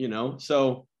Coast, you know?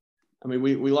 So I mean,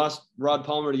 we lost Rod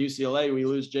Palmer to UCLA. We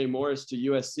lose Jay Morris to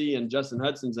USC, and Justin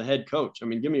Hudson's a head coach. I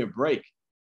mean, give me a break.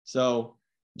 So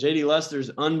JD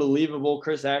Lester's unbelievable.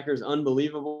 Chris Acker's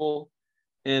unbelievable.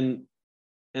 And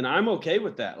I'm okay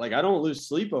with that. Like, I don't lose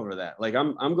sleep over that. Like,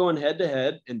 I'm going head to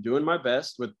head and doing my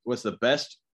best with what's the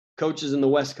best coaches in the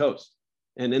West Coast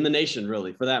and in the nation,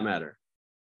 really, for that matter.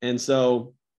 And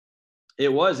so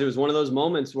it was one of those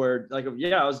moments where, like,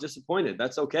 yeah, I was disappointed.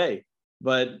 That's okay.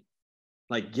 But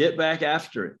like, get back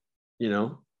after it, you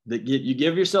know, that you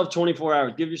give yourself 24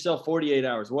 hours, give yourself 48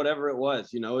 hours, whatever it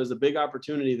was, you know, it was a big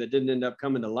opportunity that didn't end up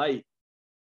coming to light.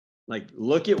 Like,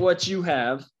 look at what you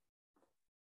have.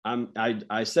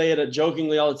 I say it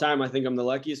jokingly all the time. I think I'm the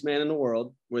luckiest man in the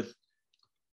world with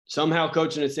somehow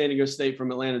coaching at San Diego State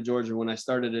from Atlanta, Georgia, when I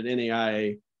started at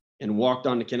NAIA and walked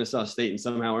on to Kennesaw State and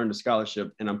somehow earned a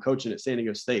scholarship, and I'm coaching at San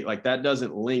Diego State. Like, that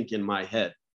doesn't link in my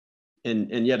head.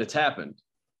 And yet it's happened.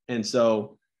 And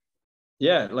so,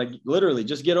 yeah, like, literally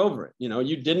just get over it. You know,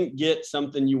 you didn't get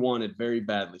something you wanted very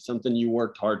badly, something you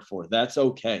worked hard for. That's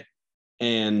okay.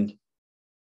 And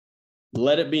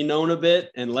let it be known a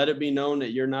bit, and let it be known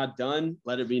that you're not done.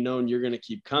 Let it be known you're going to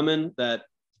keep coming, that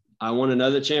I want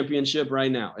another championship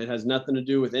right now. It has nothing to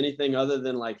do with anything other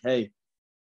than, like, hey,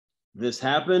 this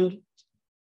happened.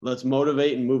 Let's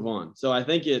motivate and move on. So I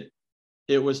think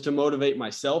it was to motivate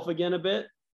myself again a bit.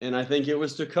 And I think it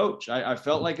was to coach. I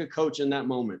felt like a coach in that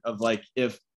moment of, like,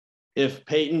 if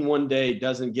Peyton one day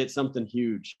doesn't get something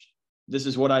huge, this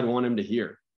is what I'd want him to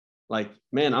hear. Like,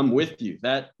 man, I'm with you.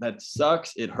 That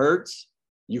sucks. It hurts.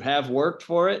 You have worked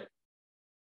for it.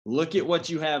 Look at what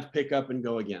you have, pick up and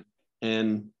go again.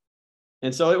 And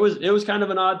so it was kind of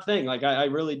an odd thing. Like, I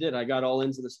really did. I got all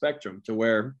into the spectrum to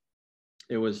where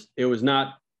it was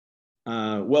not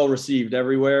well received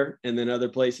everywhere. And then other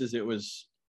places it was,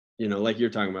 you know, like you're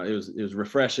talking about, it was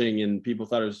refreshing, and people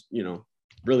thought it was, you know,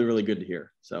 really, really good to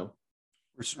hear. So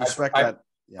respect that.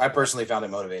 Yeah. I personally found it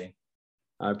motivating.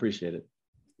 I appreciate it.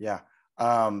 Yeah.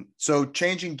 So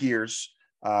changing gears,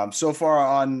 so far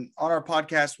on our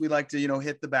podcast, we like to, you know,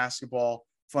 hit the basketball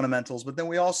fundamentals, but then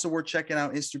we're checking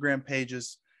out Instagram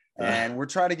pages, and we're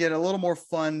trying to get a little more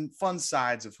fun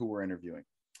sides of who we're interviewing.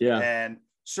 Yeah. And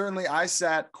certainly I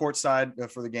sat courtside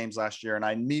for the games last year, and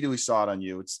I immediately saw it on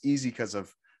you. It's easy because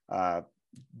of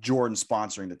Jordan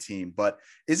sponsoring the team, but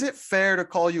is it fair to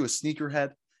call you a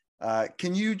sneakerhead?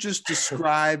 Can you just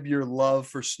describe your love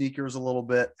for sneakers a little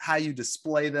bit, how you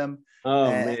display them?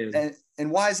 Man.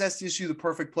 And why is SDSU the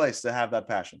perfect place to have that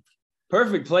passion?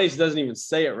 Perfect place doesn't even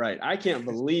say it right. I can't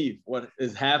believe what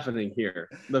is happening here.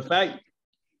 The fact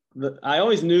that I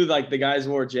always knew, like, the guys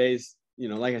wore J's, you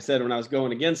know, like I said, when I was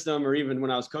going against them, or even when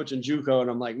I was coaching JUCO, and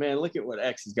I'm like, man, look at what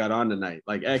X has got on tonight.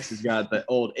 Like, X has got the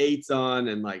old 8s on,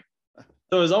 and, like,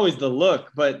 so it was always the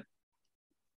look. But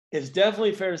it's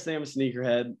definitely fair to say I'm a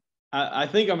sneakerhead. I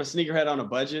think I'm a sneakerhead on a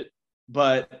budget,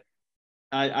 but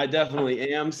I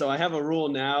definitely am. So I have a rule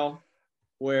now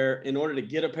where in order to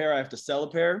get a pair, I have to sell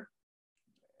a pair.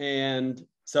 And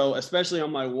so, especially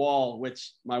on my wall,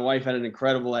 which my wife had an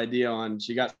incredible idea on,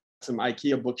 she got some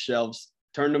IKEA bookshelves,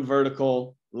 turned them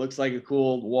vertical, looks like a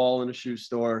cool wall in a shoe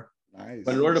store. Nice.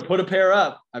 But in order to put a pair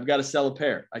up, I've got to sell a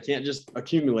pair. I can't just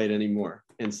accumulate anymore.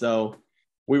 And so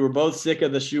we were both sick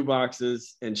of the shoe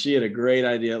boxes, and she had a great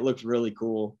idea. It looks really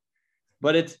cool.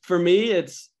 But for me,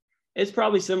 it's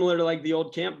probably similar to, like, the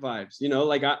old camp vibes, you know,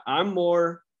 like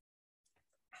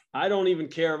I don't even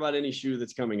care about any shoe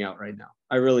that's coming out right now.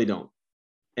 I really don't.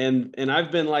 And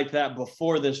I've been like that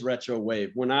before this retro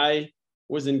wave. When I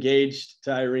was engaged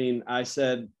to Irene, I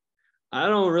said, I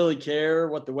don't really care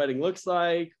what the wedding looks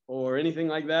like or anything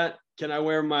like that. Can I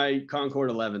wear my Concord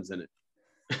 11s in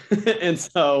it? And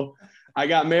so I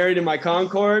got married in my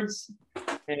Concords,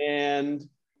 and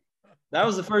that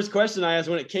was the first question I asked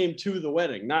when it came to the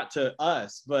wedding, not to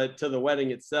us, but to the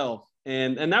wedding itself.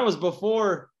 And that was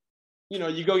before, you know,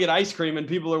 you go get ice cream and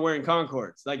people are wearing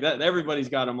Concords like that. Everybody's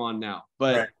got them on now.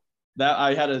 But right. That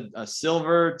I had a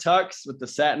silver tux with the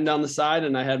satin down the side,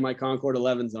 and I had my Concord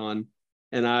 11s on,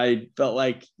 and I felt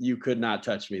like you could not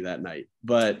touch me that night.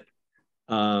 But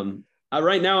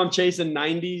right now I'm chasing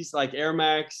 90s, like Air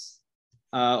Max,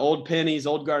 old pennies,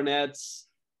 old Garnets,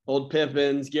 old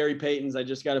Pippins, Gary Paytons. I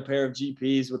just got a pair of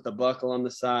GPs with the buckle on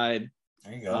the side.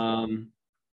 There you go.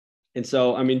 And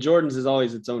so, I mean, Jordans is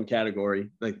always its own category.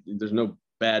 Like, there's no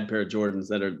bad pair of Jordans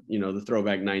that are, you know, the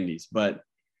throwback 90s. But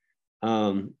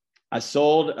I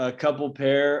sold a couple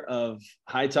pair of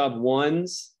high top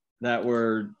ones that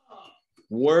were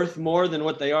worth more than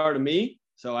what they are to me.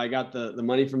 So I got the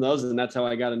money from those, and that's how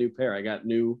I got a new pair. I got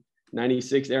new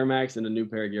 96 Air Max and a new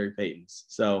pair of Gary Paytons.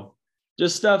 So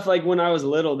just stuff like when I was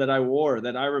little that I wore,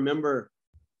 that I remember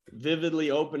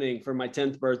vividly opening for my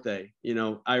 10th birthday. You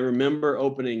know, I remember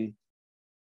opening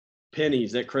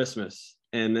pennies at Christmas.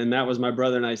 And then that was my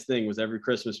brother and I's thing, was every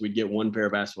Christmas we'd get one pair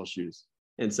of basketball shoes.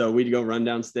 And so we'd go run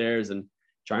downstairs and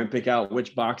try and pick out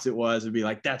which box it was and be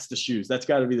like, that's the shoes. That's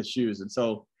got to be the shoes. And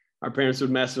so our parents would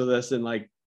mess with us and like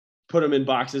put them in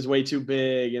boxes way too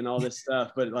big and all this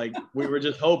stuff. But like, we were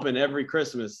just hoping every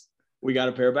Christmas we got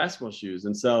a pair of basketball shoes.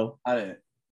 And so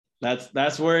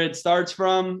that's where it starts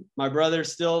from. My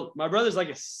brother's like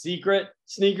a secret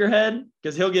sneakerhead,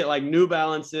 because he'll get like New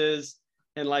Balances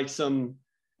and like some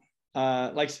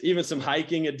like even some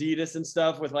hiking Adidas and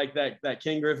stuff with like that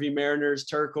King Griffey Mariners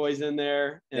turquoise in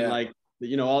there, and like,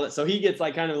 you know, all that. So he gets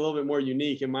like kind of a little bit more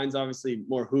unique, and mine's obviously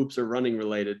more hoops or running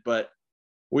related, but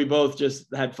we both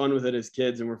just had fun with it as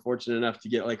kids, and we're fortunate enough to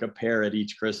get like a pair at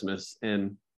each Christmas.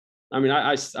 And I mean,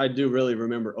 I do really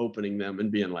remember opening them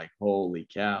and being like, holy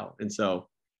cow. And so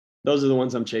those are the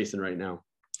ones I'm chasing right now.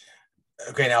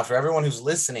 Okay. Now for everyone who's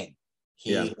listening,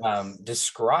 he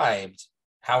described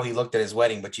how he looked at his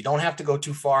wedding, but you don't have to go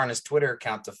too far on his Twitter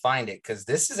account to find it, because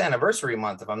this is anniversary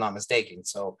month, if I'm not mistaken.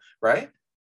 So, right?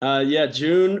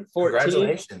 June 14th.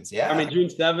 Congratulations. Yeah. I mean, June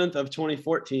 7th of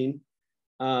 2014.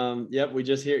 We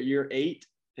just hit year 8,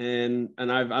 and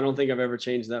I don't think I've ever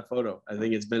changed that photo. I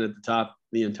think it's been at the top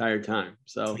the entire time.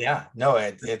 So yeah, no,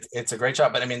 it's a great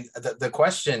job. But I mean, the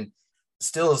question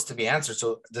still is to be answered.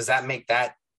 So does that make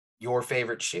that your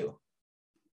favorite shoe?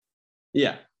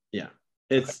 Yeah.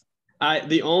 It's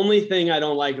the only thing I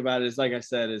don't like about it is, like I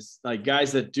said, is like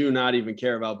guys that do not even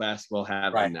care about basketball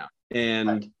have them now.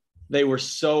 And they were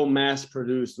so mass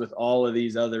produced with all of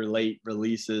these other late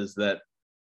releases that,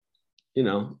 you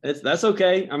know, that's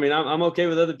okay. I mean, I'm okay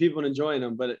with other people enjoying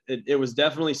them, but it was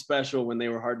definitely special when they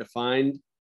were hard to find.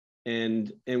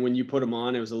 And when you put them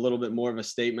on, it was a little bit more of a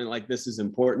statement. Like, this is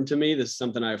important to me. This is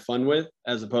something I have fun with,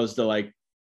 as opposed to like,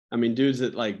 I mean, dudes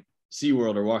that like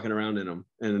SeaWorld are walking around in them.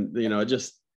 And, you know, it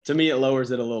just, to me, it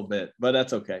lowers it a little bit, but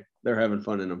that's okay. They're having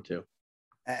fun in them too.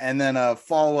 And then a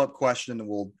follow-up question, and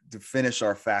we'll finish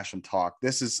our fashion talk.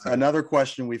 This is another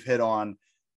question we've hit on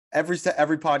every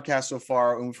podcast so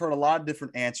far, and we've heard a lot of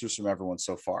different answers from everyone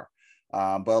so far.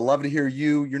 But I'd love to hear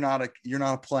you. You're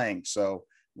not playing, so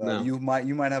no. you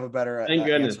might have a better Thank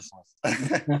goodness.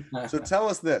 So tell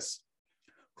us this: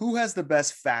 who has the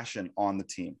best fashion on the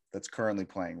team that's currently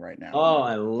playing right now? Oh,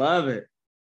 I love it.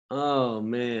 Oh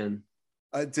man.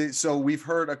 So we've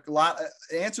heard a lot.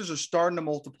 Answers are starting to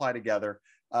multiply together.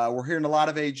 We're hearing a lot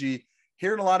of AG,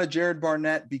 hearing a lot of Jared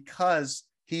Barnett, because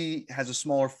he has a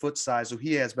smaller foot size, so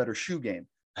he has better shoe game.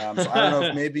 So I don't know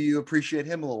if maybe you appreciate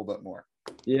him a little bit more.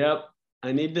 Yep.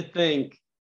 I need to think.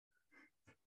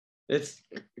 It's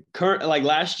current, like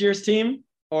last year's team,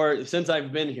 or since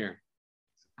I've been here?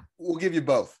 We'll give you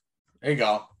both. There you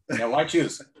go. Yeah, why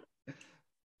choose?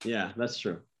 Yeah, that's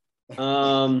true.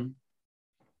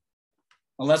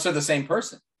 Unless they're the same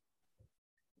person.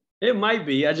 It might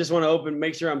be. I just want to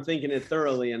make sure I'm thinking it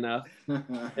thoroughly enough.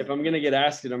 If I'm going to get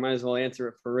asked it, I might as well answer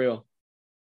it for real.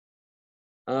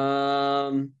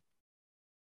 I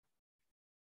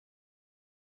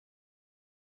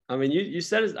mean, you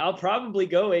said it. I'll probably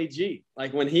go AG.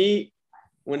 Like when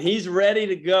he's ready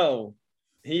to go,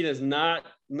 he does not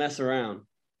mess around.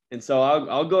 And so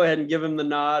I'll go ahead and give him the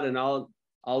nod, and I'll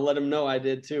let him know I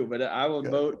did too. But I will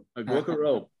vote a Booker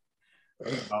Rope.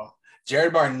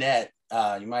 Jared Barnett,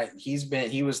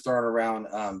 he was thrown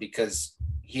around because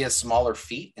he has smaller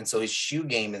feet, and so his shoe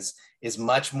game is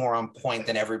much more on point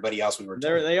than everybody else we were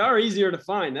told. They are easier to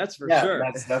find, that's for sure.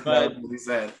 That's what he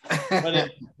said.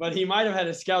 but he might have had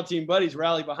his scout team buddies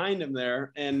rally behind him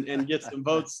there and get some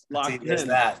votes locked in.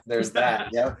 There's that.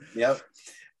 Yep.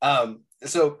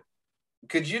 So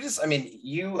could you just, I mean,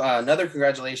 another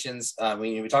congratulations.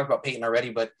 We talked about Peyton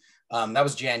already, but that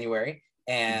was January.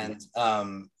 And,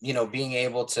 being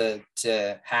able to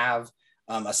have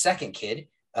a second kid,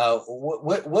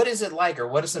 what is it like, or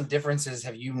what are some differences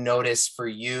have you noticed for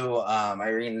you,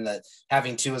 Irene, that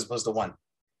having two as opposed to one?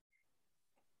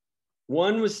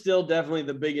 One was still definitely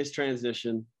the biggest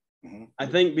transition. Mm-hmm. I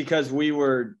think because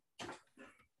neither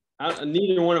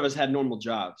one of us had normal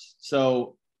jobs.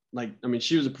 So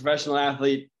she was a professional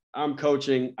athlete. I'm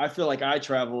coaching. I feel like I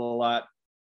travel a lot,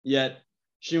 yet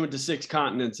she went to 6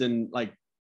 continents in like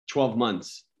 12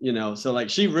 months, so like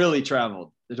she really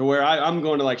traveled to where I'm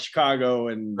going to like Chicago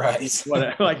and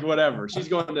whatever. She's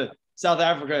going to South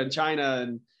Africa and China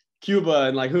and Cuba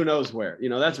and like who knows where,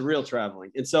 that's real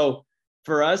traveling. And so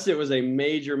for us, it was a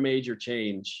major, major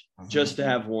change just to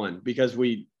have one, because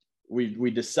we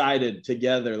decided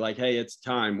together, like, hey, it's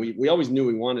time. We always knew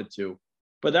we wanted to,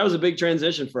 but that was a big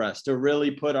transition for us to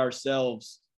really put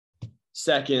ourselves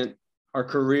second our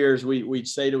careers, we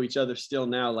say to each other still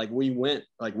now, like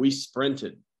we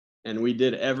sprinted and we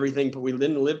did everything, but we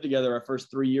didn't live together our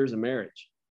first 3 years of marriage.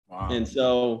 Wow. And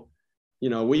so,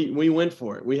 we went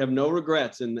for it. We have no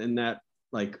regrets in that,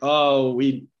 like, oh,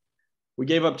 we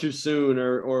gave up too soon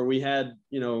or we had,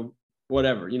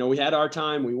 whatever, we had our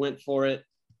time, we went for it.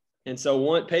 And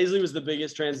so Paisley was the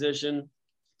biggest transition.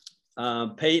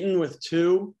 Peyton with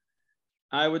 2,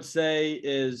 I would say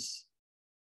is,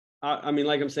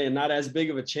 like I'm saying, not as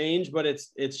big of a change, but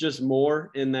it's just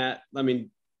more in that.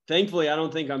 Thankfully, I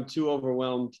don't think I'm too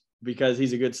overwhelmed because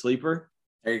he's a good sleeper.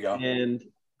 There you go. And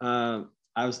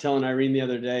I was telling Irene the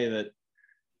other day that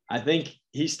I think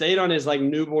he stayed on his like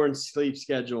newborn sleep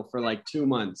schedule for like 2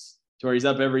 months to where he's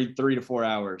up every 3 to 4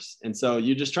 hours. And so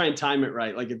you just try and time it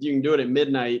right. Like if you can do it at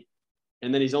midnight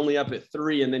and then he's only up at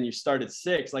 3 and then you start at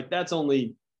 6, like that's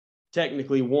only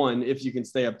technically 1 if you can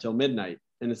stay up till midnight.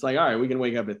 And it's like, all right, we can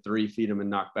wake up at 3, feed him and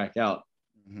knock back out.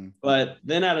 Mm-hmm. But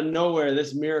then out of nowhere,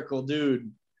 this miracle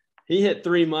dude, he hit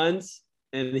 3 months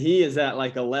and he is at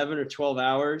like 11 or 12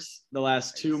 hours the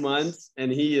last 2 months.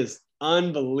 And he is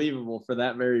unbelievable for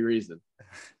that very reason.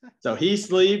 So he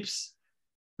sleeps,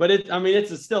 but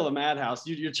it's still a madhouse.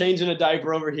 You're changing a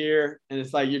diaper over here and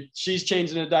it's like she's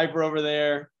changing a diaper over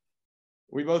there.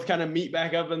 We both kind of meet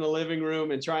back up in the living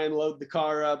room and try and load the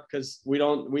car up because we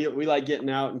like getting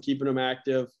out and keeping them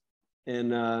active.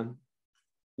 And,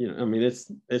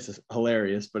 it's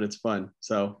hilarious, but it's fun.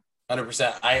 So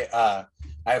 100%. I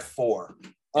have 4.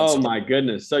 Oh my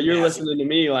goodness. So you're listening to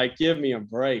me like, give me a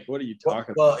break. What are you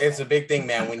talking about? Well, it's a big thing,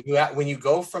 man. When you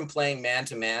go from playing man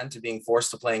to man to being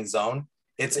forced to playing zone,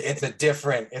 it's a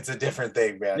different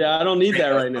thing, man. Yeah. I don't need that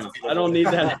right now. I don't need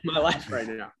that in my life right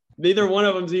now. Neither one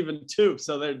of them's even 2.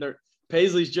 So they're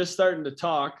Paisley's just starting to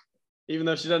talk, even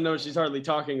though she doesn't know what she's hardly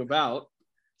talking about.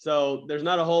 So there's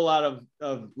not a whole lot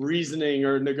of reasoning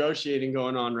or negotiating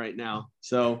going on right now.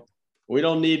 So we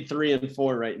don't need 3 and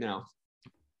 4 right now.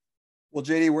 Well,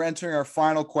 JD, we're entering our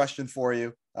final question for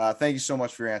you. Thank you so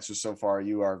much for your answers so far.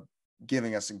 You are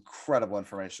giving us incredible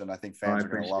information. I think fans are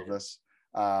going to love this.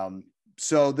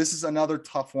 So this is another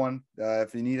tough one.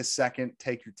 If you need a second,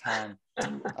 take your time.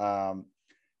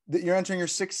 You're entering your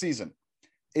 6th season.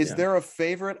 Is there a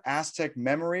favorite Aztec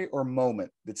memory or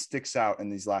moment that sticks out in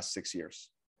these last 6 years?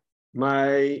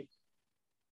 My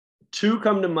 2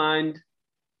 come to mind.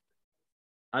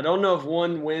 I don't know if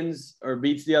one wins or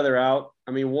beats the other out.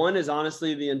 One is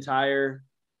honestly the entire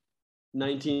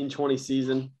 1920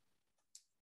 season,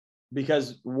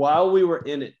 because while we were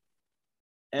in it,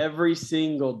 every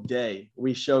single day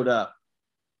we showed up.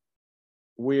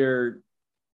 We're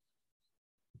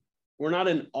not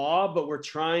in awe, but we're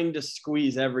trying to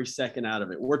squeeze every second out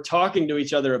of it. We're talking to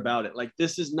each other about it. Like,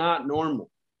 this is not normal.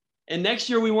 And next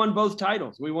year we won both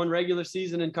titles. We won regular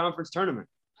season and conference tournament,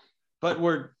 but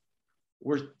we're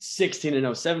 16-0,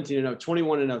 17-0,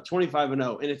 21-0,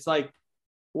 25-0. And it's like,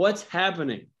 what's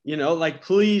happening?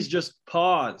 Please just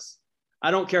pause.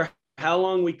 I don't care how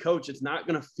long we coach. It's not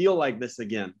going to feel like this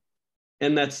again.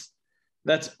 And that's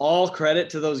all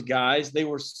credit to those guys. They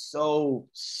were so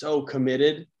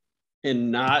committed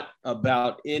and not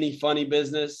about any funny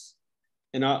business.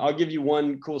 And I'll give you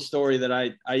one cool story that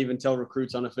I even tell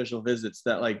recruits on official visits,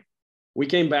 that like we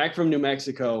came back from New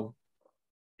Mexico,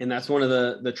 and that's one of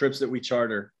the trips that we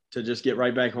charter to just get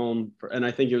right back home. And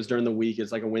I think it was during the week.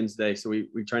 It's like a Wednesday. So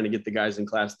we're trying to get the guys in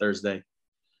class Thursday.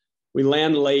 We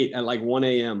land late at like 1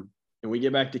 a.m. and we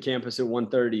get back to campus at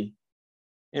 1:30.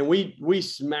 And we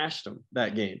smashed them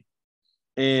that game.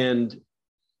 And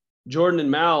Jordan and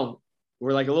Mal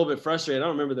were like a little bit frustrated. I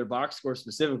don't remember their box score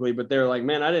specifically, but they were like,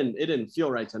 man, it didn't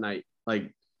feel right tonight.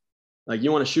 Like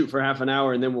you want to shoot for half an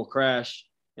hour and then we'll crash.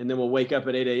 And then we'll wake up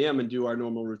at 8 a.m. and do our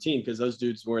normal routine, because those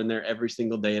dudes were in there every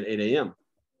single day at 8 a.m.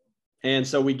 And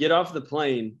so we get off the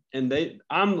plane and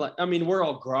we're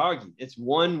all groggy. It's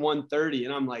 1:30.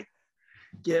 And I'm like,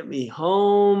 get me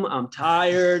home. I'm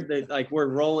tired. We're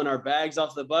rolling our bags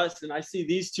off the bus. And I see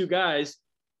these 2 guys.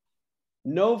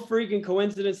 No freaking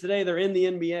coincidence today. They're in the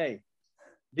NBA.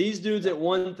 These dudes at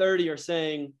 1:30 are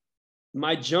saying,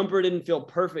 my jumper didn't feel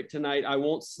perfect tonight. I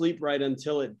won't sleep right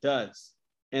until it does.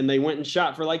 And they went and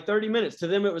shot for like 30 minutes. To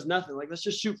them, it was nothing. Like, let's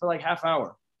just shoot for like half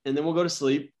hour and then we'll go to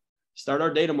sleep, start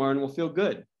our day tomorrow, and we'll feel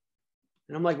good.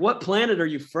 And I'm like, what planet are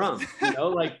you from?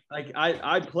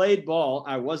 I played ball.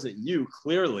 I wasn't you,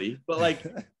 clearly, but like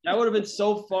that would have been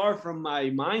so far from my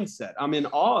mindset. I'm in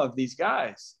awe of these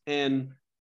guys, and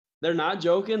they're not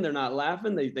joking. They're not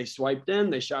laughing. They swiped in,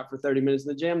 they shot for 30 minutes in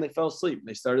the jam. They fell asleep.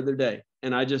 They started their day.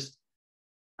 And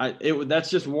that's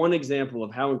just one example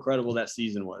of how incredible that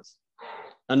season was.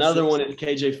 Another one is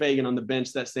KJ Fagan on the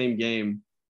bench that same game.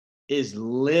 is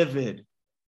livid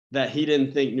that he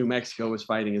didn't think New Mexico was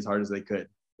fighting as hard as they could,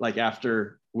 like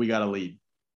after we got a lead.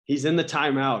 He's in the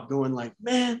timeout going like,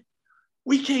 man,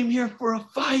 we came here for a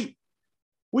fight.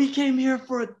 We came here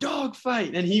for a dog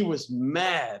fight. And he was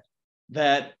mad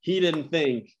that he didn't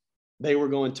think they were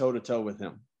going toe-to-toe with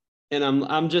him. And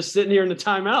I'm just sitting here in the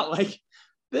timeout like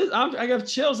this. I got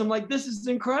chills. I'm like, this is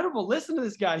incredible. Listen to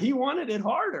this guy. He wanted it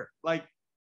harder. Like,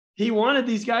 he wanted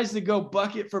these guys to go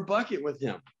bucket for bucket with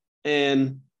him.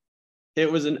 And it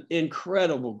was an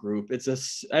incredible group.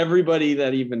 Everybody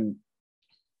that even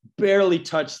barely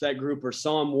touched that group or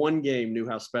saw him one game knew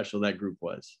how special that group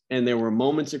was. And there were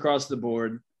moments across the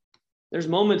board. There's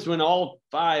moments when all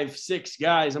 5, 6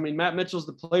 guys, I mean, Matt Mitchell's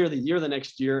the player of the year the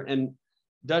next year, and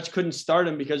Dutch couldn't start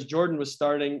him because Jordan was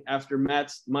starting after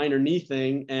Matt's minor knee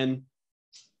thing. And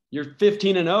you're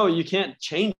 15-0, you can't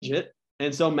change it.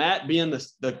 And so Matt, being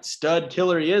the stud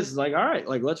killer he is like, all right,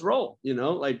 like, let's roll,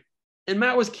 like, and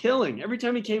Matt was killing. Every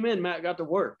time he came in, Matt got to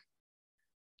work.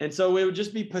 And so it would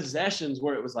just be possessions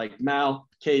where it was like Mal,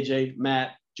 KJ,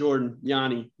 Matt, Jordan,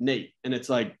 Yanni, Nate. And it's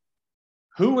like,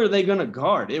 who are they going to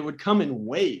guard? It would come in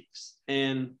waves.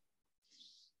 And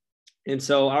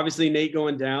so obviously Nate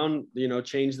going down,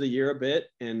 changed the year a bit.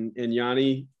 And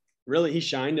Yanni, really, he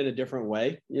shined in a different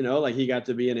way, like he got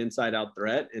to be an inside out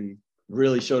threat and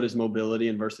really showed his mobility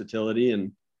and versatility.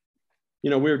 And,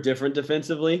 we were different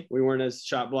defensively. We weren't as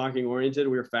shot blocking oriented.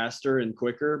 We were faster and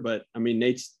quicker, but I mean,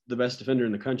 Nate's the best defender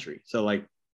in the country. So like,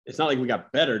 it's not like we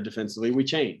got better defensively. We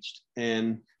changed.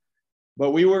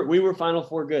 But we were Final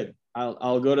Four good.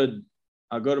 I'll go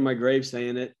to my grave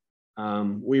saying it.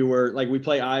 We were like, we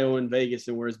play Iowa and Vegas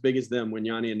and we're as big as them when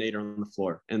Yanni and Nate are on the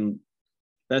floor. And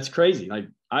that's crazy. Like,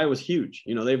 Iowa's huge,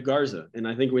 they have Garza. And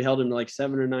I think we held him to like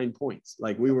 7 or 9 points.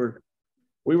 Like we were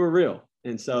real.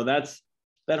 And so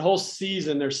that whole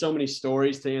season, there's so many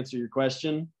stories to answer your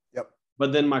question. Yep.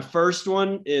 But then my first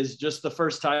one is just the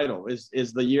first title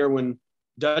is the year when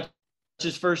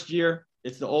Dutch's first year,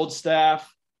 it's the old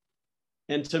staff.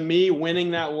 And to me,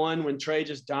 winning that one when Trey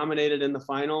just dominated in the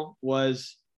final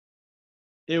was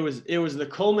the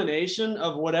culmination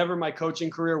of whatever my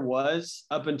coaching career was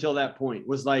up until that point.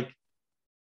 Was like,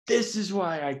 this is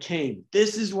why I came.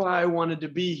 This is why I wanted to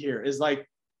be here. Is like,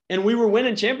 and we were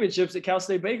winning championships at Cal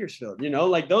State Bakersfield,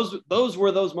 like those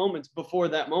were those moments before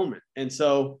that moment. And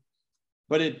so,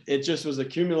 but it just was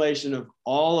accumulation of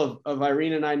all of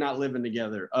Irene and I not living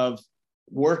together, of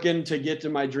working to get to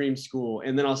my dream school.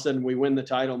 And then all of a sudden we win the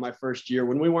title my first year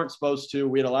when we weren't supposed to.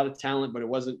 We had a lot of talent, but it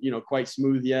wasn't, quite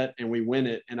smooth yet. And we win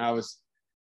it. And I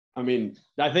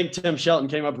think Tim Shelton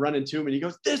came up running to me and he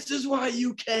goes, "This is why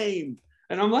you came."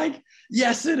 And I'm like,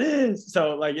 yes, it is.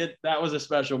 So like that was a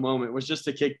special moment. It was just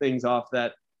to kick things off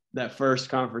that first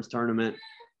conference tournament.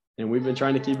 And we've been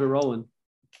trying to keep it rolling.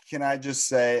 Can I just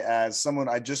say, as someone,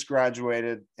 I just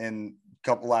graduated in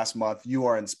last month, you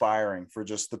are inspiring for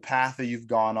just the path that you've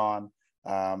gone on.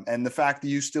 And the fact that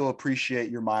you still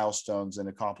appreciate your milestones and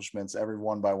accomplishments, every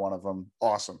one by one of them.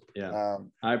 Awesome. Yeah.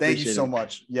 Thank you so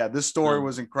much. Yeah. This story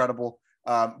was incredible.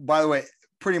 By the way,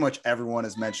 pretty much everyone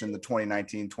has mentioned the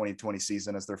 2019-2020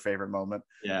 season as their favorite moment.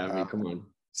 Yeah, I mean, come on.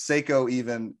 Seiko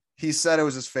even, he said it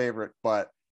was his favorite,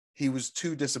 but he was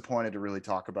too disappointed to really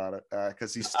talk about it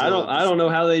because he's still. I don't know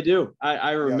how they do.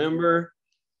 I remember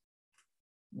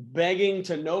begging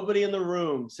to nobody in the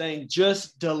room saying,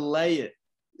 just delay it.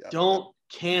 Yep. Don't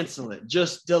cancel it.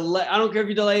 Just delay. I don't care if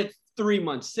you delay it 3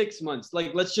 months, 6 months.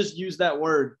 Like, let's just use that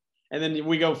word. And then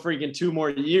we go freaking 2 more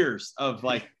years of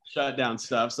like shutdown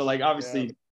stuff. So like,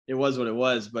 obviously it was what it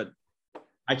was, but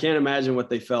I can't imagine what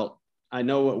they felt. I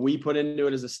know what we put into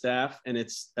it as a staff, and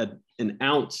it's an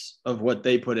ounce of what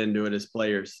they put into it as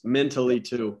players, mentally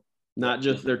too, not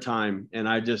just their time. And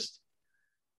I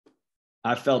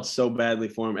felt so badly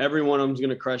for them. Every one of them is going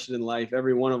to crush it in life.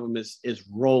 Every one of them is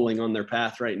rolling on their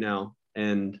path right now,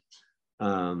 and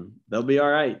they'll be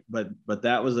all right. But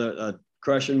that was a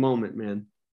crushing moment, man.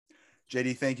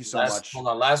 JD, thank you so much. Hold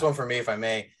on. Last one for me, if I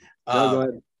may. No, go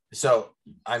ahead. So,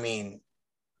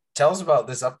 tell us about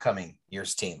this upcoming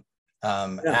year's team.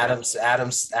 Adam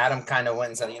kind of went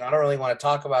and said, I don't really want to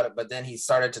talk about it, but then he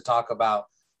started to talk about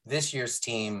this year's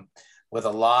team with a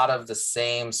lot of the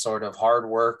same sort of hard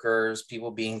workers,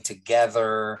 people being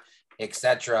together,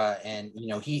 etc. And,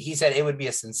 he said it would be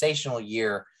a sensational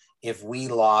year if we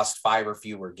lost 5 or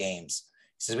fewer games.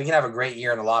 He says we can have a great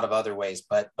year in a lot of other ways,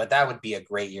 but that would be a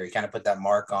great year. He kind of put that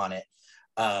mark on it.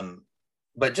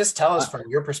 But just tell us from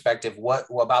your perspective, what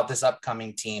about this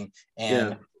upcoming team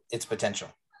and its potential?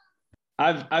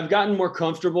 I've gotten more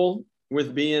comfortable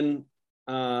with being,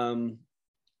 I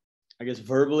I guess,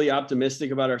 verbally optimistic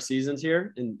about our seasons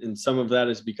here. And some of that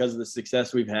is because of the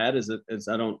success we've had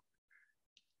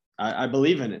I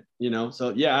believe in it, you know?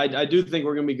 So yeah, I do think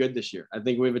we're going to be good this year. I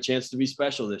think we have a chance to be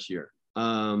special this year.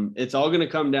 It's all going to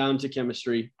come down to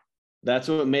chemistry. That's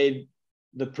what made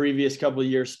the previous couple of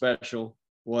years special,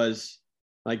 was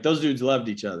like those dudes loved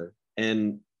each other.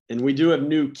 And we do have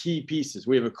new key pieces.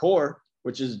 We have a core,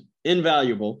 which is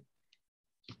invaluable.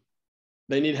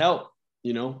 They need help.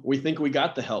 You know, we think we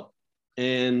got the help.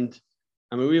 And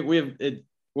I mean, we have it.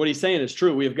 What he's saying is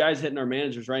true. We have guys hitting our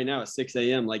managers right now at 6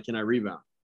 a.m. Like, can I rebound?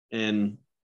 And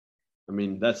I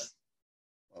mean, that's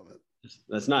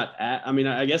not, I mean,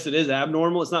 I guess it is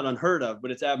abnormal. It's not unheard of,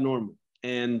 but it's abnormal.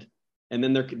 And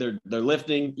then they're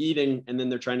lifting, eating, and then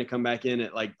they're trying to come back in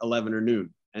at like 11 or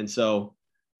noon. And so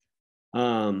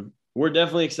we're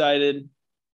definitely excited.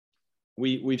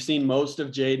 We've seen most of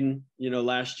Jaden, you know,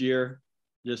 last year,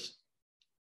 just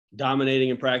dominating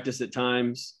in practice at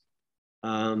times.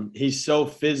 He's so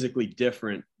physically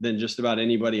different than just about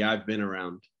anybody I've been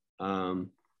around.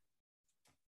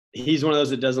 He's one of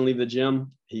those that doesn't leave the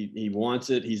gym. He wants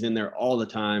it. He's in there all the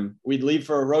time. We'd leave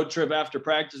for a road trip after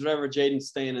practice, whatever. Jaden's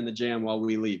staying in the jam while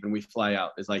we leave and we fly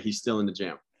out. It's like he's still in the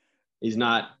jam. He's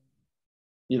not,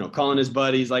 you know, calling his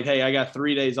buddies like, hey, I got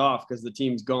 3 days off because the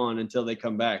team's gone until they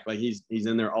come back. Like he's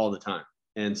in there all the time.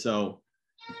 And so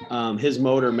his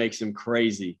motor makes him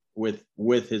crazy with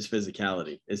his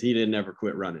physicality, as he didn't ever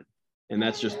quit running. And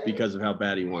that's just because of how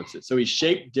bad he wants it. So he's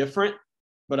shaped different,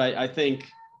 but I think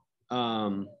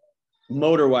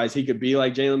motor wise, he could be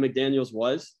like Jalen McDaniels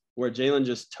was, where Jalen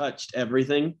just touched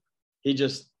everything.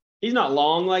 He's not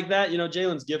long like that. You know,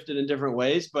 Jalen's gifted in different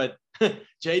ways, but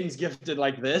Jaden's gifted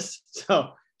like this.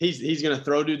 So he's going to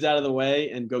throw dudes out of the way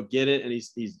and go get it. And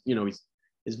he's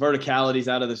his verticality's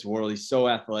out of this world. He's so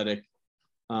athletic.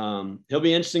 He'll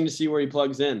be interesting to see where he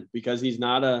plugs in, because he's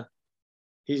not a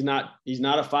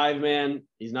 5-man.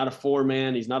 He's not a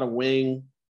 4-man. He's not a wing,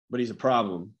 but he's a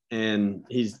problem. And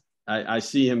I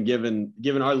see him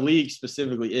given our league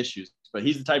specifically issues, but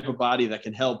he's the type of body that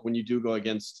can help when you do go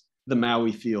against the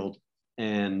Maui field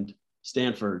and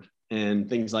Stanford and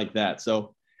things like that.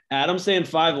 So Adam saying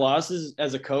 5 losses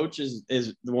as a coach is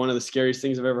one of the scariest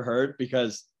things I've ever heard,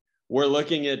 because we're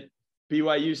looking at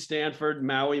BYU, Stanford,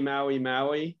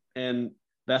 Maui, and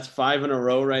that's 5 in a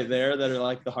row right there that are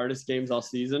like the hardest games all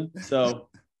season. So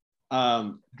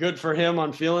good for him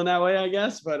on feeling that way, I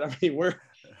guess. But I mean,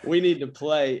 we need to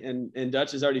play, and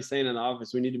Dutch is already saying in the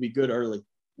office, we need to be good early.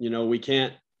 You know, we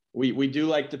do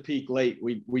like to peak late.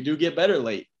 We do get better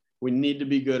late. We need to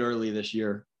be good early this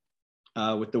year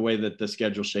with the way that the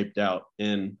schedule shaped out.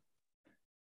 And,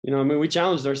 you know, I mean, we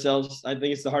challenged ourselves. I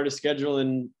think it's the hardest schedule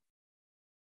in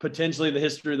potentially the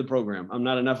history of the program. I'm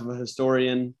not enough of a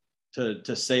historian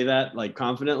to say that like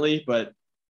confidently, but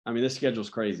I mean, this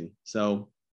schedule's crazy. So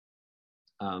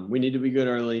we need to be good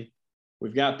early.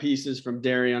 We've got pieces from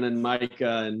Darian and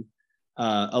Micah and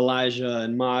Elijah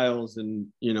and Miles and,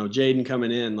 you know, Jaden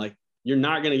coming in. Like, you're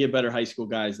not going to get better high school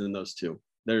guys than those two.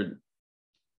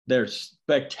 They're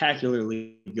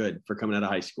spectacularly good for coming out of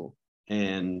high school.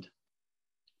 And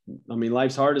I mean,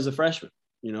 life's hard as a freshman,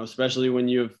 you know, especially when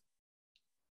you have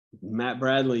Matt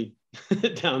Bradley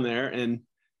down there and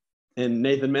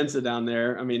Nathan Mensah down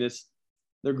there. I mean,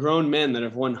 they're grown men that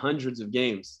have won hundreds of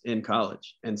games in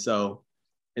college. And so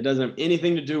it doesn't have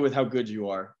anything to do with how good you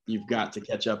are. You've got to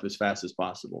catch up as fast as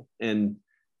possible. And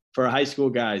for high school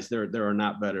guys, there are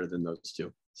not better than those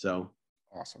two. So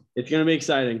awesome. It's going to be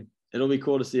exciting. It'll be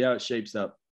cool to see how it shapes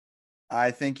up.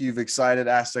 I think you've excited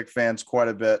Aztec fans quite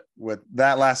a bit with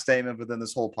that last statement, but then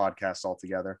this whole podcast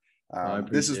altogether.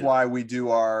 This is why we do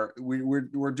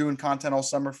we're doing content all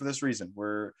summer for this reason.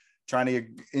 We're trying to get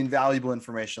invaluable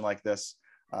information like this.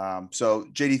 So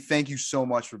JD, thank you so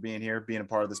much for being here, being a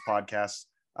part of this podcast.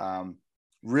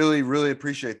 Really, really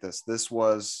appreciate this. This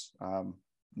was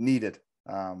needed.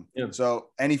 So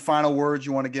any final words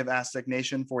you want to give Aztec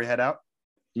Nation before we head out?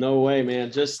 No way,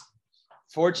 man. Just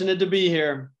fortunate to be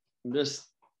here. I'm just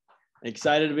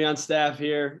excited to be on staff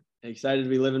here. Excited to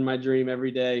be living my dream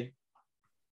every day.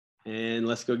 And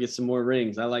let's go get some more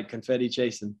rings. I like confetti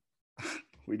chasing.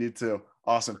 We do too.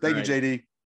 Awesome. Thank you, JD.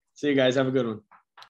 See you guys. Have a good one.